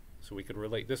earlier, so we could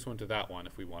relate this one to that one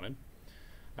if we wanted.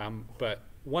 But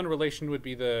one relation would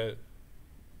be that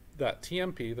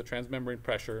TMP, the transmembrane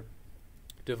pressure,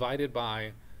 divided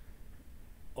by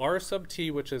R sub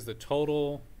T, which is the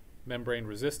total membrane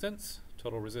resistance,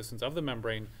 total resistance of the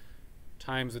membrane,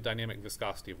 times the dynamic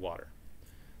viscosity of water.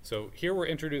 So here we're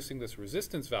introducing this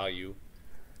resistance value.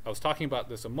 I was talking about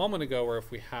this a moment ago, where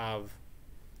if we have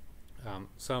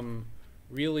some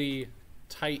really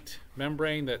tight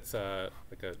membrane that's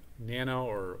like a nano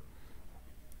or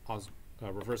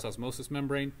reverse osmosis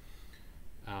membrane,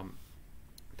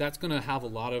 that's going to have a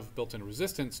lot of built-in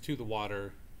resistance to the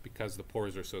water because the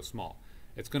pores are so small.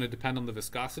 It's going to depend on the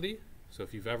viscosity. So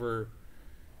if you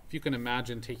can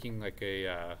imagine taking like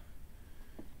a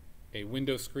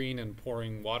window screen and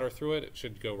pouring water through it, it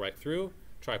should go right through.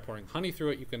 Try pouring honey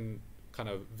through it. You can kind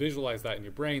of visualize that in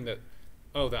your brain that,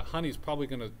 oh, that honey is probably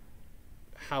going to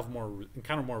have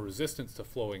encounter more resistance to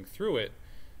flowing through it.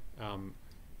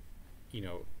 You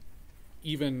know,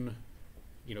 even,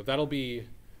 you know, that'll be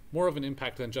more of an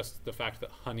impact than just the fact that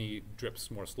honey drips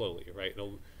more slowly, right?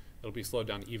 It'll be slowed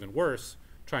down even worse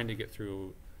trying to get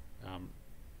through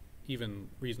even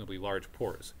reasonably large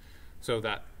pores. So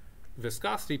that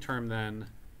viscosity term then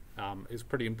is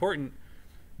pretty important,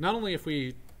 not only if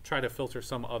we try to filter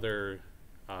some other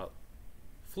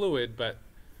fluid, but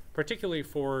particularly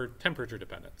for temperature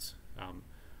dependence.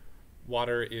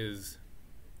 Water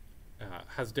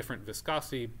has different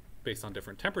viscosity based on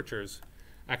different temperatures.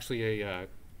 Actually, a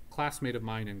classmate of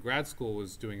mine in grad school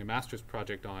was doing a master's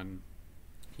project on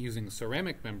using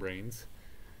ceramic membranes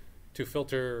to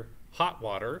filter hot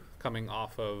water coming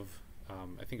off of,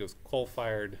 I think it was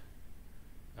coal-fired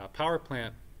power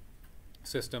plant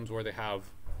systems where they have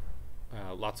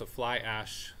lots of fly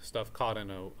ash stuff caught in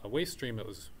a waste stream that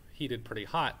was heated pretty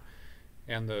hot.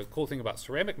 And the cool thing about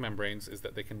ceramic membranes is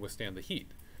that they can withstand the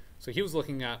heat. So he was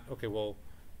looking at, okay, well,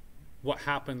 what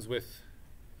happens with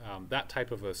that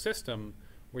type of a system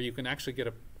where you can actually get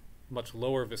a much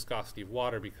lower viscosity of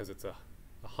water because it's a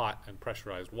hot and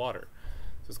pressurized water.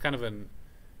 So it's kind of an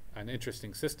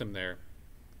interesting system there.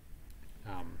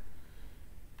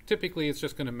 Typically, it's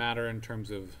just going to matter in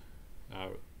terms of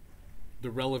the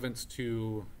relevance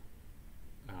to,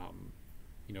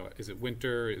 you know, is it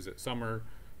winter, is it summer?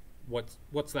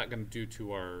 What's that going to do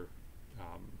to our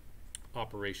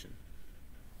operation?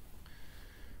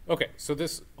 Okay, so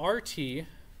this RT,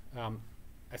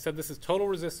 I said this is total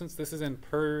resistance. This is in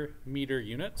per meter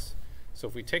units. So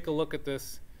if we take a look at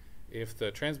this, if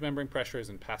the transmembrane pressure is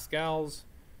in pascals,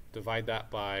 divide that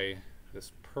by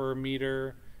this per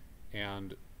meter,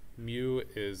 and mu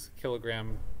is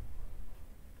kilogram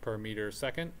per meter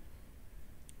second.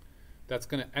 That's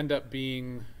going to end up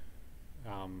being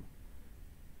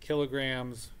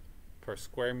kilograms per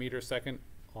square meter second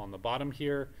on the bottom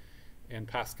here, and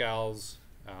pascals,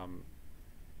 I'm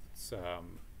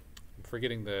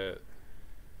forgetting the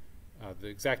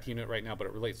exact unit right now, but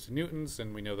it relates to newtons,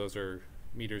 and we know those are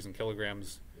meters and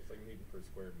kilograms. It's like Newton per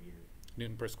square meter.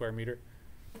 Newton per square meter.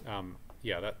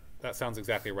 Yeah, that sounds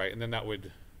exactly right. And then that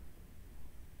would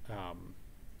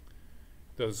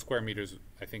those square meters,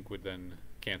 I think, would then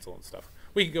cancel and stuff.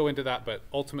 We could go into that, but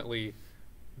ultimately,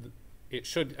 it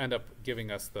should end up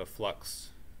giving us the flux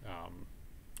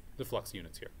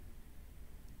units here.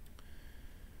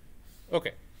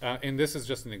 Okay, and this is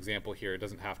just an example here. It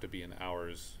doesn't have to be in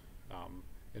hours.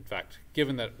 In fact,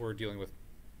 given that we're dealing with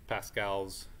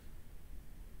pascals,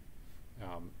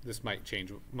 this might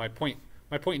change. My point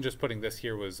in just putting this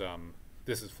here was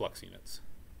this is flux units.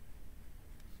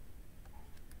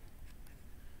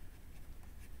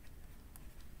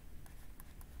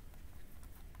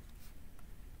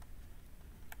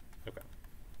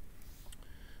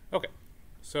 Okay,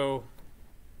 so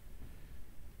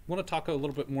I want to talk a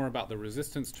little bit more about the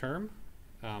resistance term,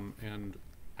 and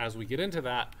as we get into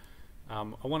that, I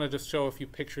want to just show a few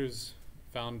pictures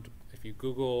found if you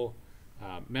Google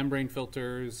membrane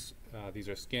filters. These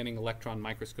are scanning electron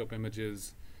microscope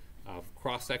images of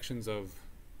cross sections of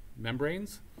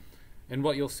membranes, and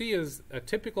what you'll see is a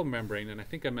typical membrane, and I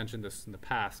think I mentioned this in the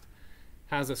past,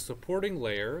 has a supporting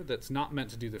layer that's not meant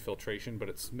to do the filtration, but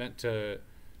it's meant to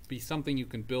be something you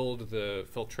can build the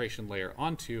filtration layer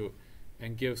onto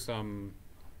and give some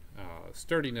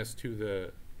sturdiness to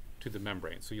the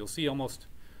membrane. So you'll see almost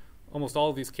all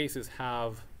of these cases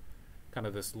have kind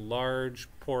of this large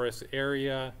porous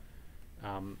area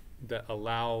that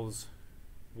allows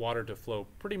water to flow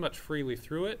pretty much freely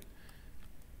through it,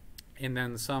 and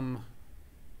then some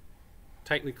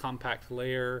tightly compact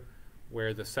layer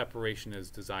where the separation is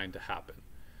designed to happen.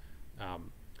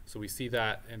 So we see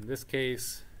that in this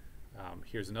case.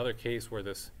 Here's another case where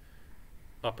this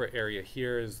upper area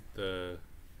here is the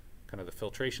kind of the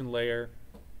filtration layer,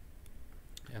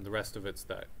 and the rest of it's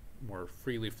that more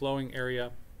freely flowing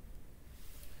area.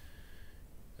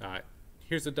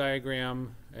 Here's a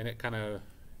diagram, and it kind of,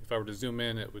 if I were to zoom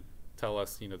in, it would tell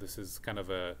us, you know, this is kind of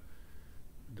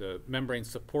the membrane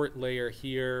support layer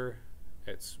here.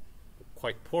 It's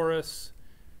quite porous.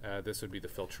 This would be the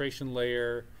filtration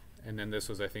layer, and then this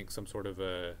was, I think, some sort of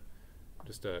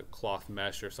just a cloth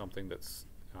mesh or something that's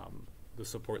the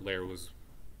support layer was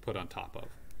put on top of.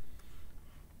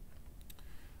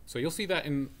 So you'll see that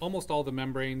in almost all the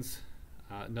membranes.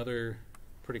 Another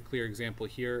pretty clear example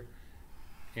here.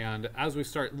 And as we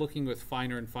start looking with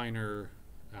finer and finer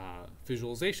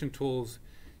visualization tools,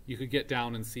 you could get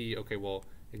down and see, okay, well,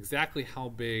 exactly how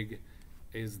big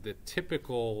is the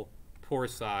typical pore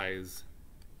size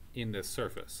in this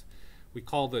surface. We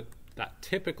call that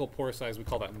typical pore size, we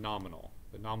call that nominal,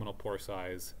 the nominal pore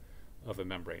size of a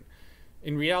membrane.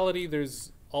 In reality,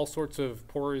 there's all sorts of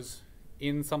pores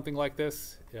in something like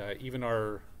this. Even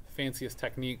our fanciest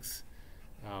techniques,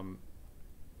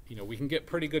 you know, we can get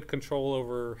pretty good control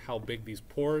over how big these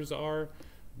pores are,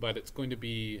 but it's going to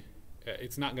be,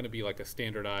 it's not going to be like a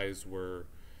standardized where,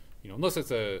 you know, unless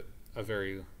it's a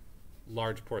very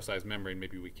large pore size membrane,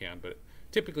 maybe we can, but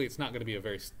typically it's not going to be a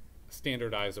very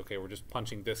standardized, okay, we're just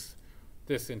punching this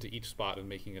into each spot and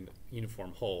making a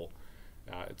uniform hole.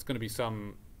 It's going to be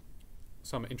some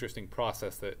interesting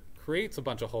process that creates a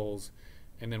bunch of holes,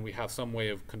 and then we have some way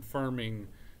of confirming,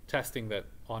 testing that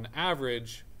on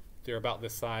average they're about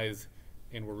this size,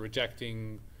 and we're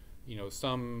rejecting, you know,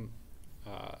 some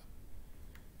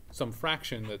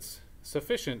fraction that's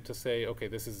sufficient to say, okay,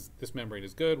 this membrane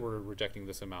is good, we're rejecting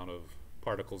this amount of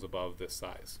particles above this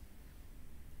size.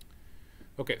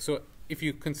 Okay, so if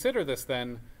you consider this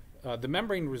then, the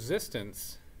membrane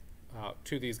resistance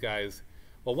to these guys,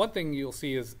 well, one thing you'll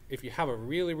see is if you have a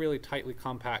really, really tightly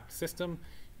compact system,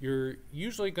 you're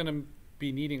usually going to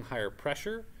be needing higher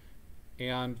pressure,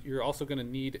 and you're also going to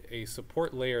need a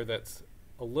support layer that's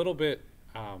a little bit,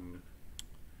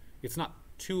 it's not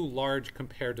too large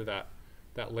compared to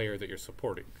that layer that you're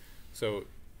supporting. So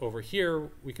over here,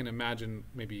 we can imagine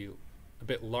maybe a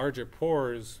bit larger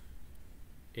pores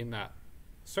in that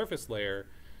surface layer,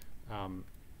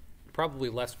 probably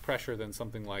less pressure than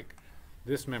something like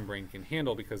this membrane can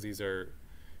handle, because these are,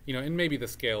 you know, and maybe the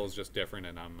scale is just different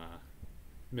and I'm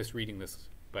misreading this,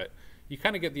 but you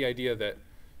kind of get the idea that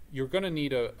you're going to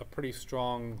need a pretty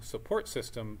strong support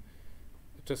system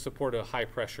to support a high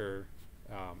pressure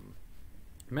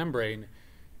membrane.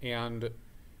 And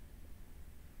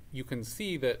you can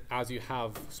see that as you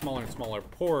have smaller and smaller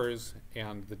pores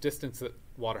and the distance that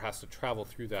water has to travel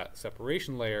through that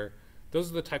separation layer, those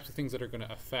are the types of things that are going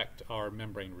to affect our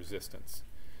membrane resistance.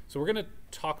 So we're going to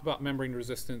talk about membrane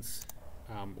resistance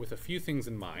with a few things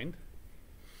in mind.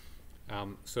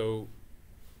 So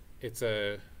it's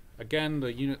again,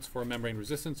 the units for membrane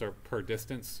resistance are per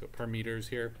distance, so per meters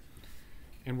here.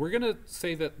 And we're going to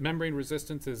say that membrane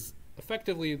resistance is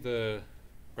effectively the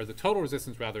total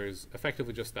resistance rather is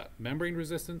effectively just that membrane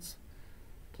resistance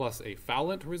plus a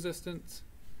foulant resistance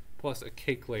plus a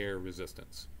cake layer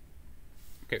resistance.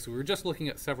 Okay, so we were just looking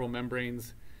at several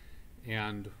membranes,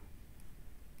 and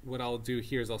what I'll do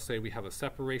here is I'll say we have a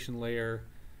separation layer,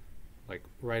 like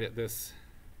right at this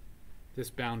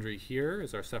boundary here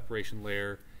is our separation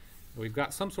layer. And we've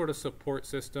got some sort of support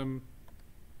system.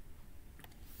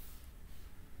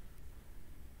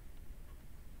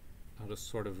 I'll just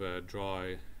sort of draw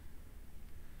a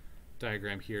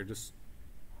diagram here, just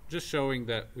showing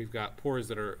that we've got pores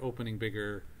that are opening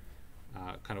bigger,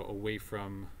 kind of away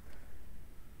from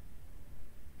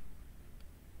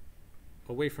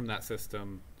that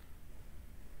system.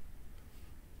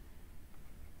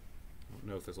 I don't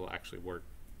know if this will actually work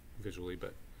visually,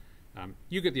 but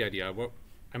you get the idea.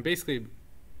 I'm basically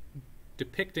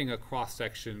depicting a cross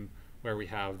section where we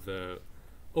have the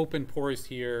open pores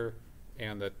here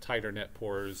and the tighter net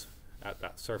pores at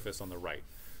that surface on the right.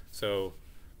 So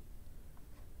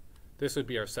this would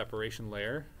be our separation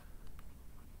layer.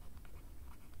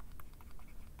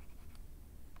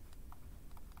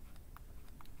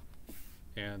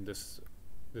 And this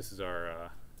is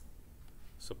our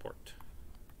support.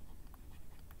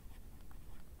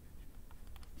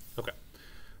 Okay,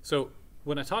 so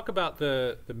when I talk about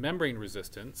the membrane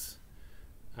resistance,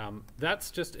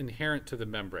 that's just inherent to the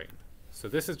membrane. So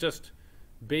this is just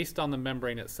based on the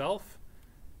membrane itself.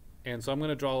 And so I'm going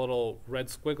to draw a little red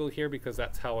squiggle here because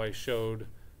that's how I showed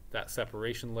that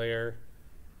separation layer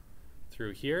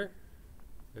through here.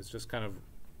 It's just kind of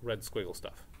red squiggle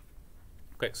stuff.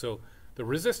 Okay, so the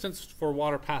resistance for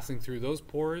water passing through those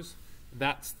pores,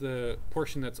 that's the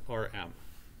portion that's Rm.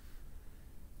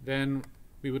 Then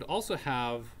we would also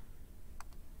have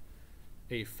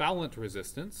a foulant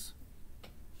resistance.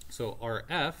 So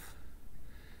Rf,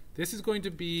 this is going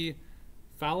to be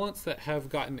foulants that have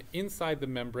gotten inside the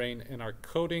membrane and are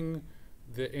coating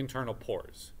the internal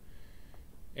pores.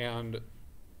 And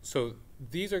so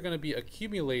these are going to be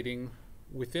accumulating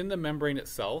within the membrane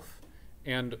itself,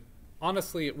 and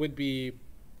honestly it would be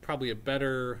probably a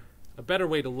better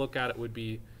way to look at it would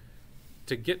be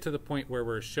to get to the point where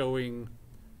we're showing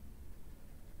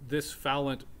this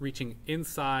foulant reaching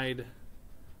inside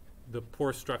the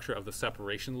pore structure of the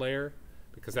separation layer,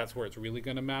 because that's where it's really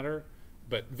going to matter.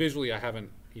 But visually I haven't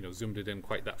zoomed it in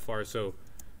quite that far, so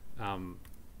I'm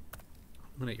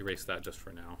going to erase that just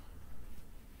for now.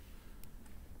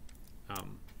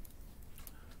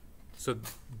 So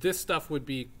this stuff would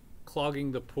be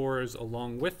clogging the pores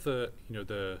along with the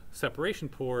the separation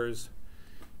pores,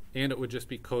 and it would just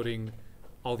be coating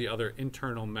all the other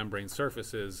internal membrane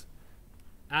surfaces,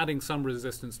 adding some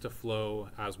resistance to flow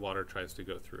as water tries to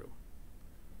go through.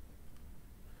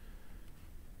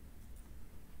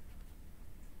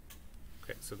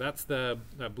 Okay, so that's that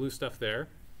blue stuff there.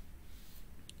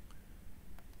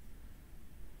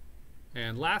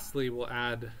 And lastly, we'll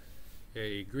add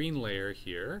a green layer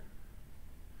here.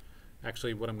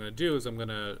 Actually, what I'm going to do is I'm going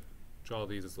to draw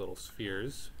these as little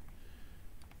spheres.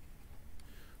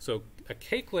 So a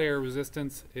cake layer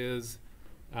resistance is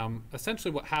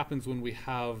essentially what happens when we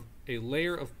have a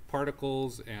layer of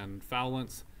particles and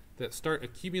foulants that start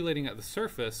accumulating at the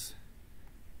surface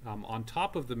on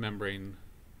top of the membrane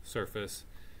surface,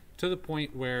 to the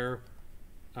point where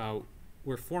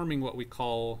we're forming what we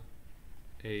call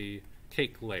a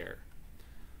cake layer.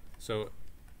 So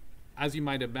as you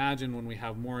might imagine, when we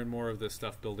have more and more of this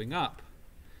stuff building up,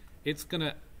 it's going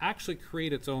to actually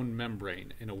create its own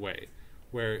membrane in a way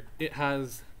where it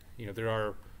has, there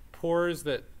are pores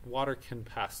that water can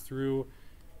pass through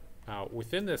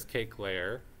within this cake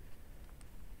layer,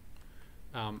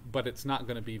 but it's not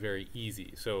going to be very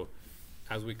easy. So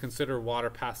as we consider water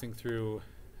passing through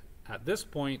at this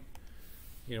point,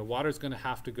 water is going to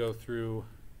have to go through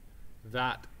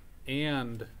that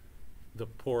and the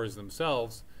pores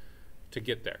themselves to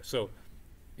get there. So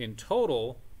in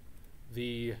total,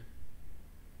 the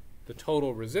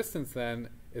total resistance then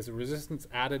is a resistance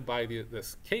added by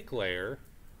this cake layer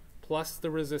plus the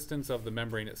resistance of the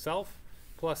membrane itself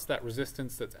plus that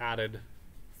resistance that's added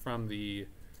from the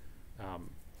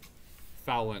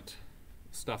foulant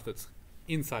stuff that's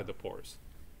inside the pores.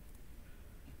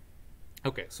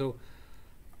 Okay, so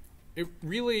it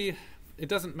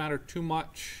doesn't matter too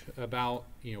much about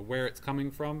where it's coming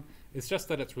from. It's just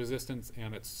that it's resistance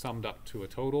and it's summed up to a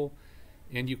total,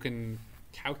 and you can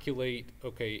calculate,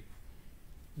 okay,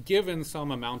 given some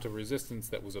amount of resistance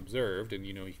that was observed, and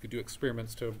you could do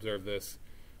experiments to observe this,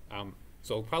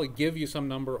 so I'll probably give you some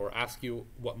number or ask you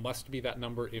what must be that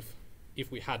number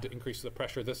if we had to increase the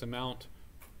pressure this amount.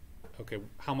 Okay,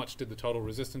 how much did the total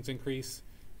resistance increase?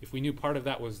 If we knew part of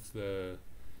that was the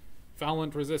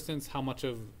foulant resistance, how much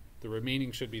of the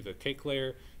remaining should be the cake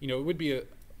layer? It would be a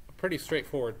pretty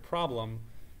straightforward problem.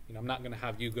 I'm not going to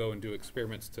have you go and do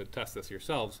experiments to test this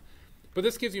yourselves, but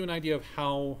this gives you an idea of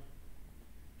how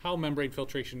membrane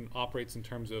filtration operates in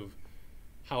terms of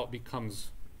how it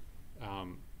becomes,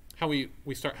 how we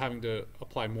start having to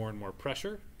apply more and more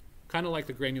pressure, kind of like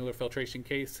the granular filtration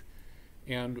case,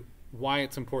 and why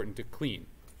it's important to clean.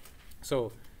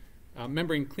 So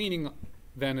membrane cleaning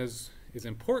then is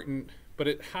important, but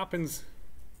it happens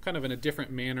kind of in a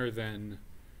different manner than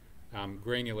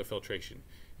granular filtration.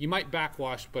 You might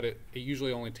backwash, but it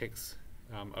usually only takes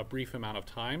a brief amount of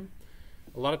time.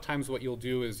 A lot of times what you'll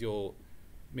do is you'll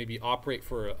maybe operate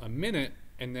for a minute,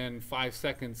 and then 5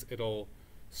 seconds it'll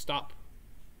stop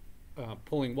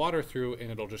pulling water through, and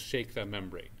it'll just shake that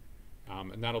membrane.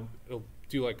 And it'll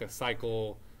do like a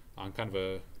cycle on kind of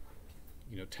a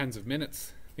tens of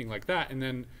minutes thing like that, and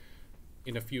then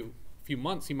in a few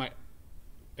months you might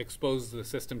expose the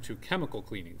system to chemical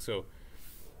cleaning. So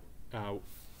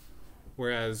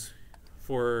whereas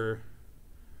for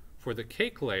the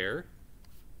cake layer,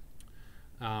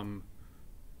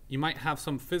 you might have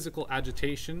some physical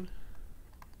agitation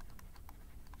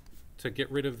to get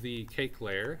rid of the cake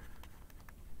layer.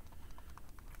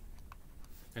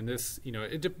 And this,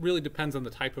 it really depends on the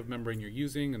type of membrane you're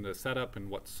using and the setup and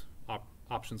what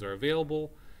options are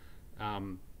available.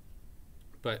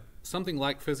 But something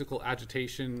like physical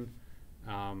agitation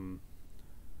on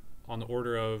the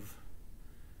order of,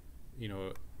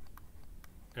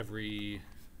 every,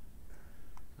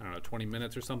 20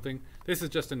 minutes or something. This is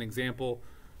just an example.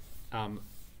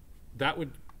 That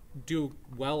would do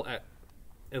well at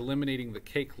eliminating the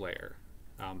cake layer.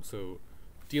 So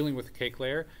dealing with the cake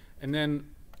layer. And then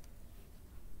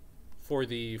for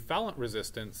the foulant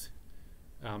resistance,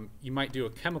 you might do a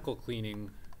chemical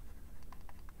cleaning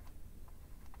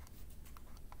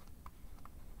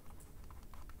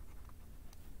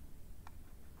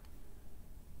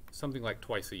something like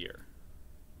twice a year.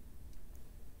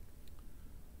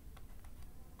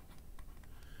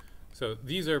 So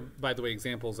these are, by the way,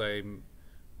 examples I'm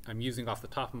using off the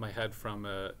top of my head from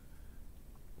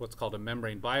what's called a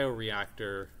membrane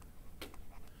bioreactor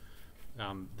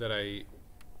that I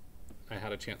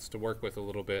had a chance to work with a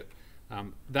little bit.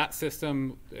 That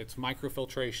system, it's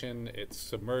microfiltration, it's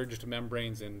submerged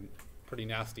membranes in pretty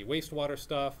nasty wastewater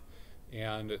stuff,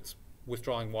 and it's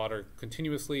withdrawing water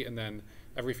continuously, and then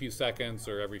every few seconds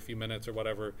or every few minutes or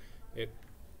whatever, it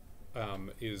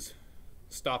is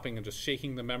stopping and just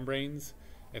shaking the membranes.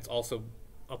 It's also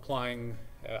applying,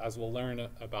 as we'll learn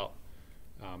about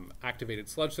activated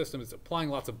sludge systems, it's applying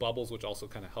lots of bubbles, which also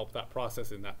kind of help that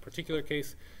process in that particular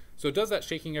case. So it does that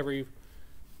shaking every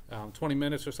 20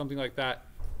 minutes or something like that,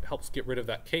 helps get rid of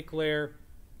that cake layer,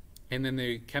 and then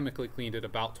they chemically cleaned it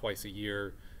about twice a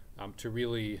year to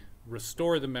really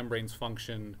restore the membrane's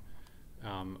function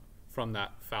from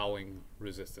that fouling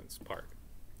resistance part.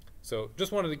 So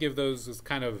just wanted to give those as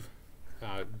kind of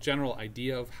general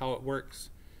idea of how it works.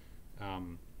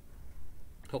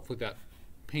 Hopefully that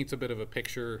paints a bit of a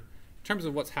picture in terms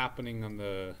of what's happening on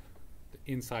the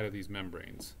inside of these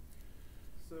membranes.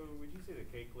 So would you say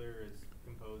the cake layer is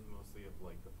composed mostly of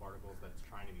like the particles that's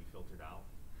trying to be filtered out?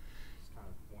 Just kind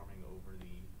of forming over the...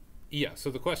 Yeah,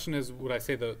 so the question is, would I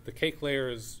say the cake layer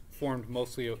is formed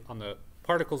mostly on the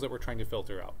particles that we're trying to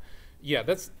filter out? Yeah,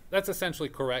 that's essentially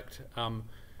correct.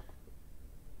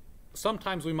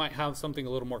 Sometimes we might have something a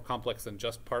little more complex than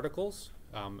just particles.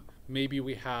 Maybe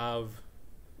we have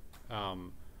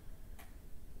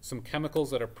some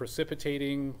chemicals that are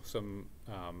precipitating, some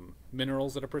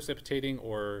minerals that are precipitating,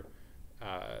 or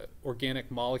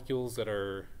organic molecules that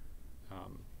are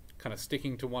kind of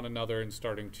sticking to one another and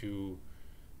starting to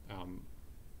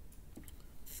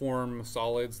form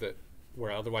solids that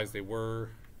where otherwise they were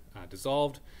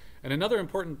dissolved. And another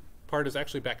important part is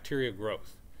actually bacteria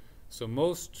growth. So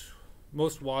most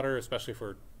water, especially if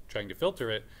we're trying to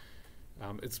filter it,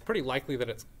 it's pretty likely that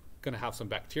it's going to have some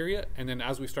bacteria, and then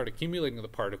as we start accumulating the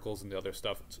particles and the other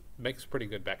stuff, it makes pretty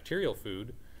good bacterial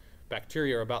food.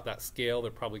 Bacteria are about that scale,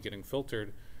 they're probably getting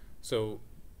filtered. So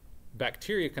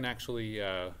bacteria can actually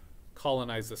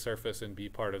colonize the surface and be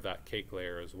part of that cake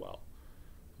layer as well.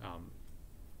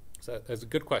 So that's a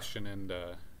good question, and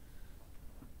you're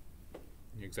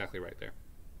exactly right there.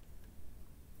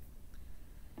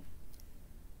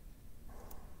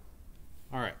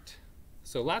 All right,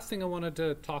 so last thing I wanted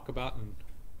to talk about, and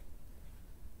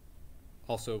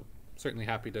also certainly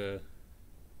happy to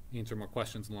answer more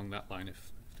questions along that line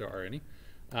if there are any.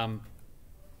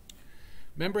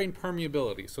 Membrane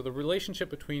permeability, so the relationship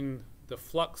between the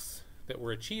flux that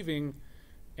we're achieving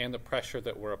and the pressure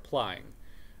that we're applying.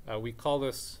 We call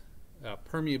this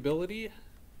permeability,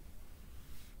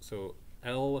 so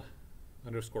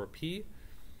L_P.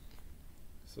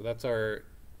 So that's our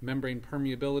membrane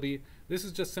permeability. This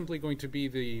is just simply going to be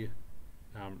the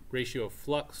ratio of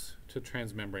flux to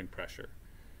transmembrane pressure.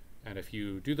 And if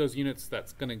you do those units,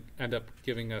 that's going to end up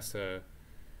giving us a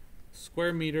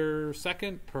square meter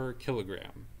second per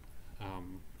kilogram,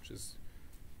 which is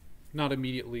not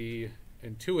immediately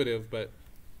intuitive, but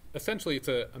essentially it's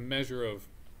a measure of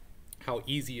how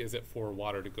easy is it for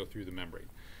water to go through the membrane,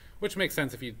 which makes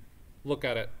sense if you look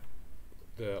at it.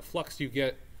 The flux you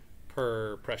get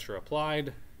per pressure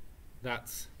applied,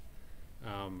 that's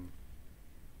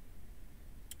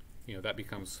that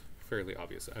becomes fairly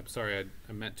obvious. I'm sorry,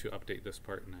 I meant to update this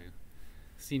part, and I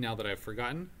see now that I've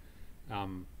forgotten.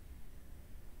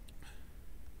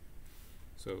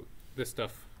 So this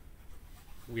stuff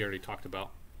we already talked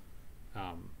about,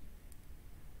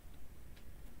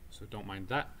 so don't mind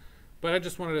that. But I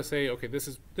just wanted to say, okay, this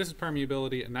is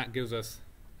permeability, and that gives us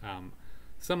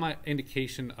some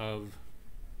indication of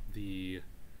the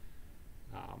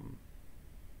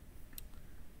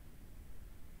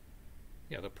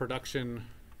the production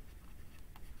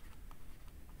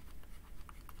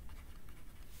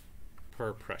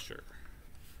per pressure,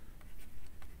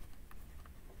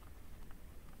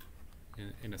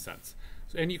 in a sense.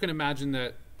 So, and you can imagine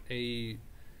that a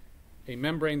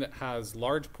membrane that has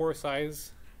large pore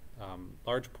size,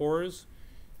 large pores,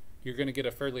 you're going to get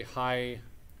a fairly high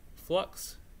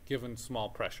flux given small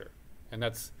pressure. And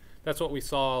that's what we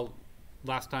saw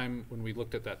last time when we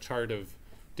looked at that chart of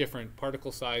different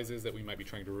particle sizes that we might be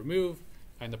trying to remove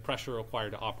and the pressure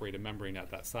required to operate a membrane at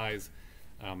that size.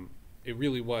 It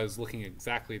really was looking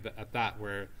exactly at that,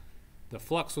 where the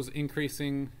flux was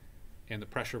increasing and the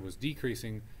pressure was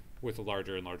decreasing with the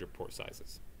larger and larger pore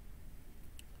sizes.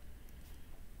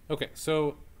 Okay,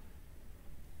 so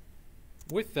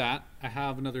with that, I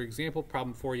have another example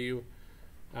problem for you.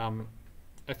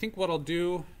 I think what I'll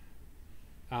do,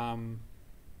 I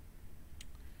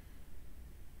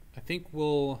think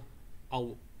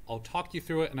I'll talk you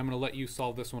through it, and I'm going to let you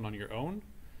solve this one on your own.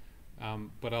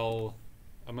 But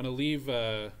I'm going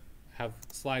to have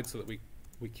slides so that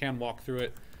we can walk through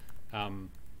it.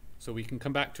 So we can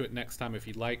come back to it next time if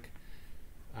you'd like.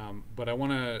 But I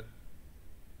want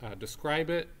to describe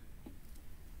it,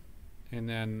 and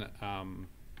then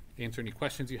answer any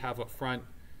questions you have up front,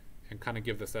 and kind of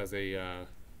give this as a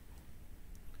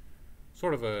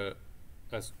sort of a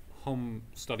home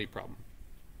study problem.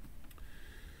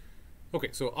 Okay,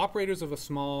 so operators of a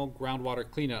small groundwater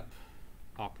cleanup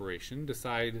operation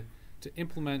decide to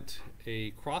implement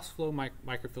a cross-flow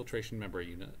microfiltration membrane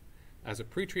unit as a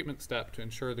pre-treatment step to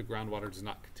ensure the groundwater does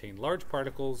not contain large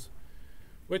particles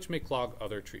which may clog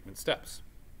other treatment steps.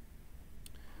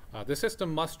 The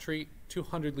system must treat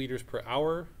 200 liters per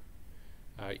hour.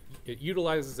 It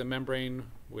utilizes a membrane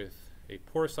with a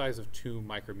pore size of 2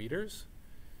 micrometers.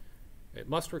 It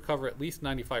must recover at least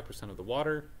 95% of the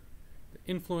water. The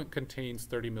influent contains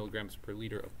 30 milligrams per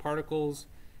liter of particles,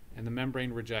 and the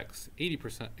membrane rejects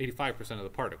 85% of the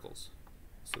particles.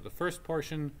 So the first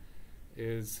portion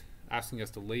is asking us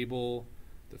to label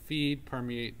the feed,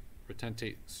 permeate,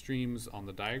 retentate streams on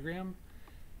the diagram.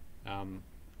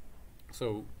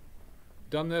 So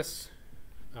done this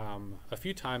a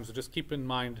few times, so just keep in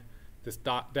mind this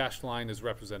dashed line is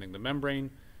representing the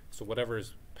membrane, so whatever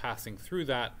is passing through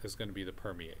that is going to be the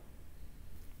permeate.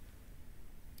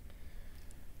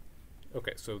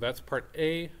 Okay, so that's part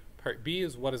A. Part B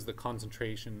is what is the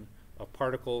concentration of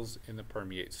particles in the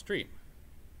permeate stream.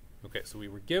 Okay, so we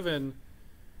were given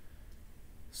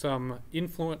some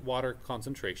influent water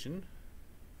concentration,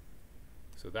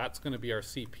 so that's going to be our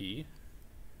CP.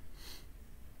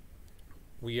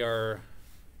 We are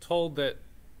told that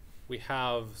we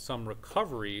have some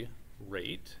recovery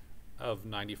rate of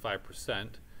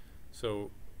 95%.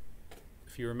 So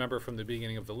if you remember from the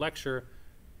beginning of the lecture,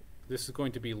 this is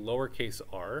going to be lowercase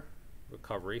r,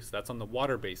 recovery, so that's on the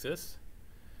water basis.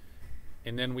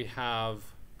 And then we have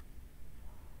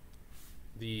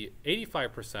the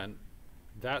 85%,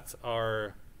 that's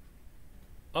our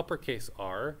uppercase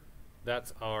R,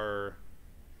 that's our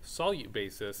solute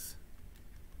basis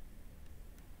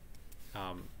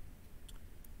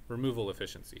removal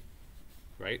efficiency,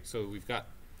 right? So we've got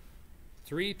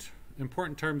three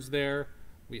important terms there.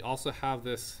 We also have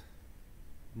this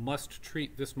must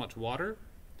treat this much water,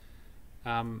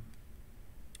 and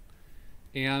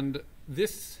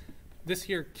this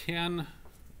here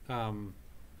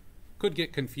could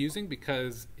get confusing,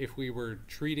 because if we were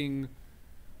treating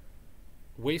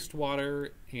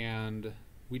wastewater and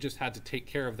we just had to take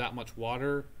care of that much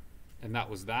water and that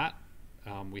was that,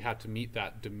 we had to meet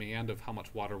that demand of how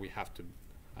much water we have to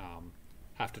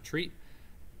treat,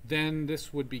 then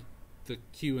this would be the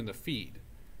Q in the feed.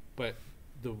 But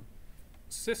the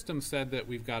system said that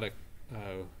we've got a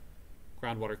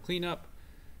groundwater cleanup,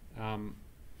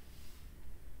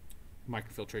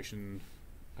 microfiltration.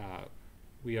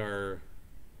 We are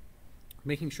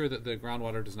making sure that the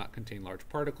groundwater does not contain large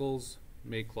particles,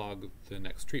 may clog the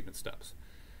next treatment steps.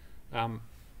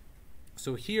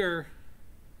 So here,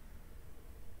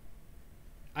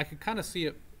 I could kind of see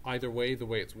it either way, the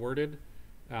way it's worded,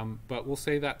 but we'll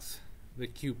say that's the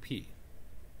QP.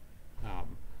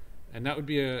 And that would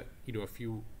be if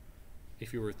you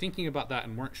were thinking about that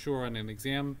and weren't sure on an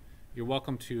exam, you're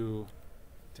welcome to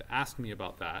ask me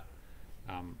about that.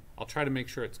 I'll try to make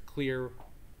sure it's clear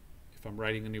if I'm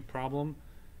writing a new problem.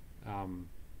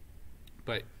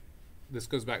 But this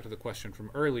goes back to the question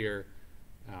from earlier.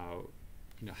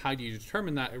 How do you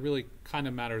determine that? It really kind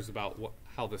of matters about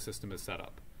how the system is set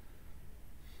up.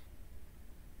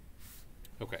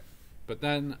 Okay, but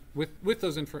then with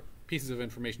those pieces of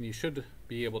information, you should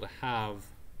be able to have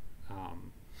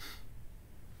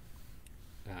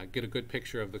get a good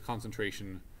picture of the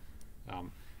concentration,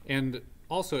 and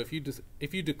also if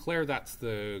you declare that's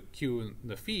the Q in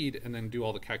the feed and then do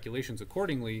all the calculations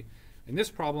accordingly, in this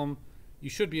problem you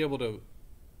should be able to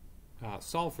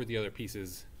solve for the other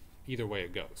pieces either way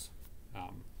it goes.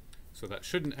 So that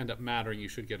shouldn't end up mattering. You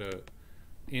should get a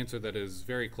answer that is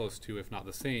very close to, if not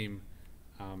the same,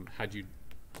 had you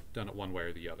done it one way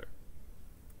or the other.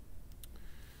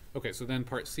 Okay, so then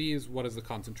part C is what is the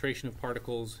concentration of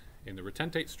particles in the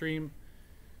retentate stream.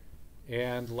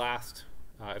 And last,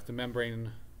 if the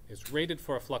membrane is rated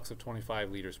for a flux of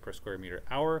 25 liters per square meter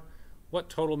hour, what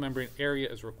total membrane area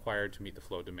is required to meet the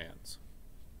flow demands?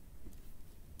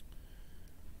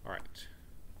 All right,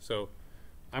 so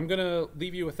I'm gonna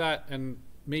leave you with that, and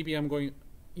maybe I'm going,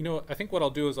 I think what I'll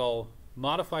do is I'll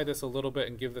modify this a little bit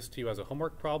and give this to you as a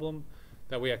homework problem.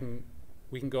 That way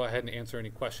we can go ahead and answer any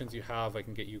questions you have. I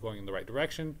can get you going in the right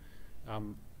direction.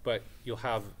 But you'll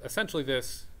have essentially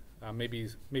this, maybe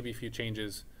a few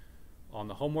changes on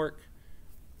the homework.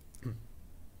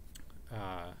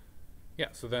 Yeah,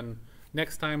 so then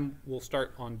next time we'll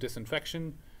start on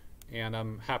disinfection, and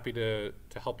I'm happy to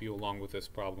help you along with this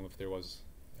problem if there was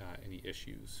any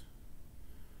issues.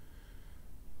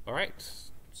 All right,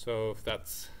 so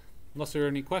unless there are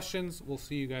any questions, we'll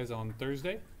see you guys on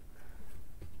Thursday.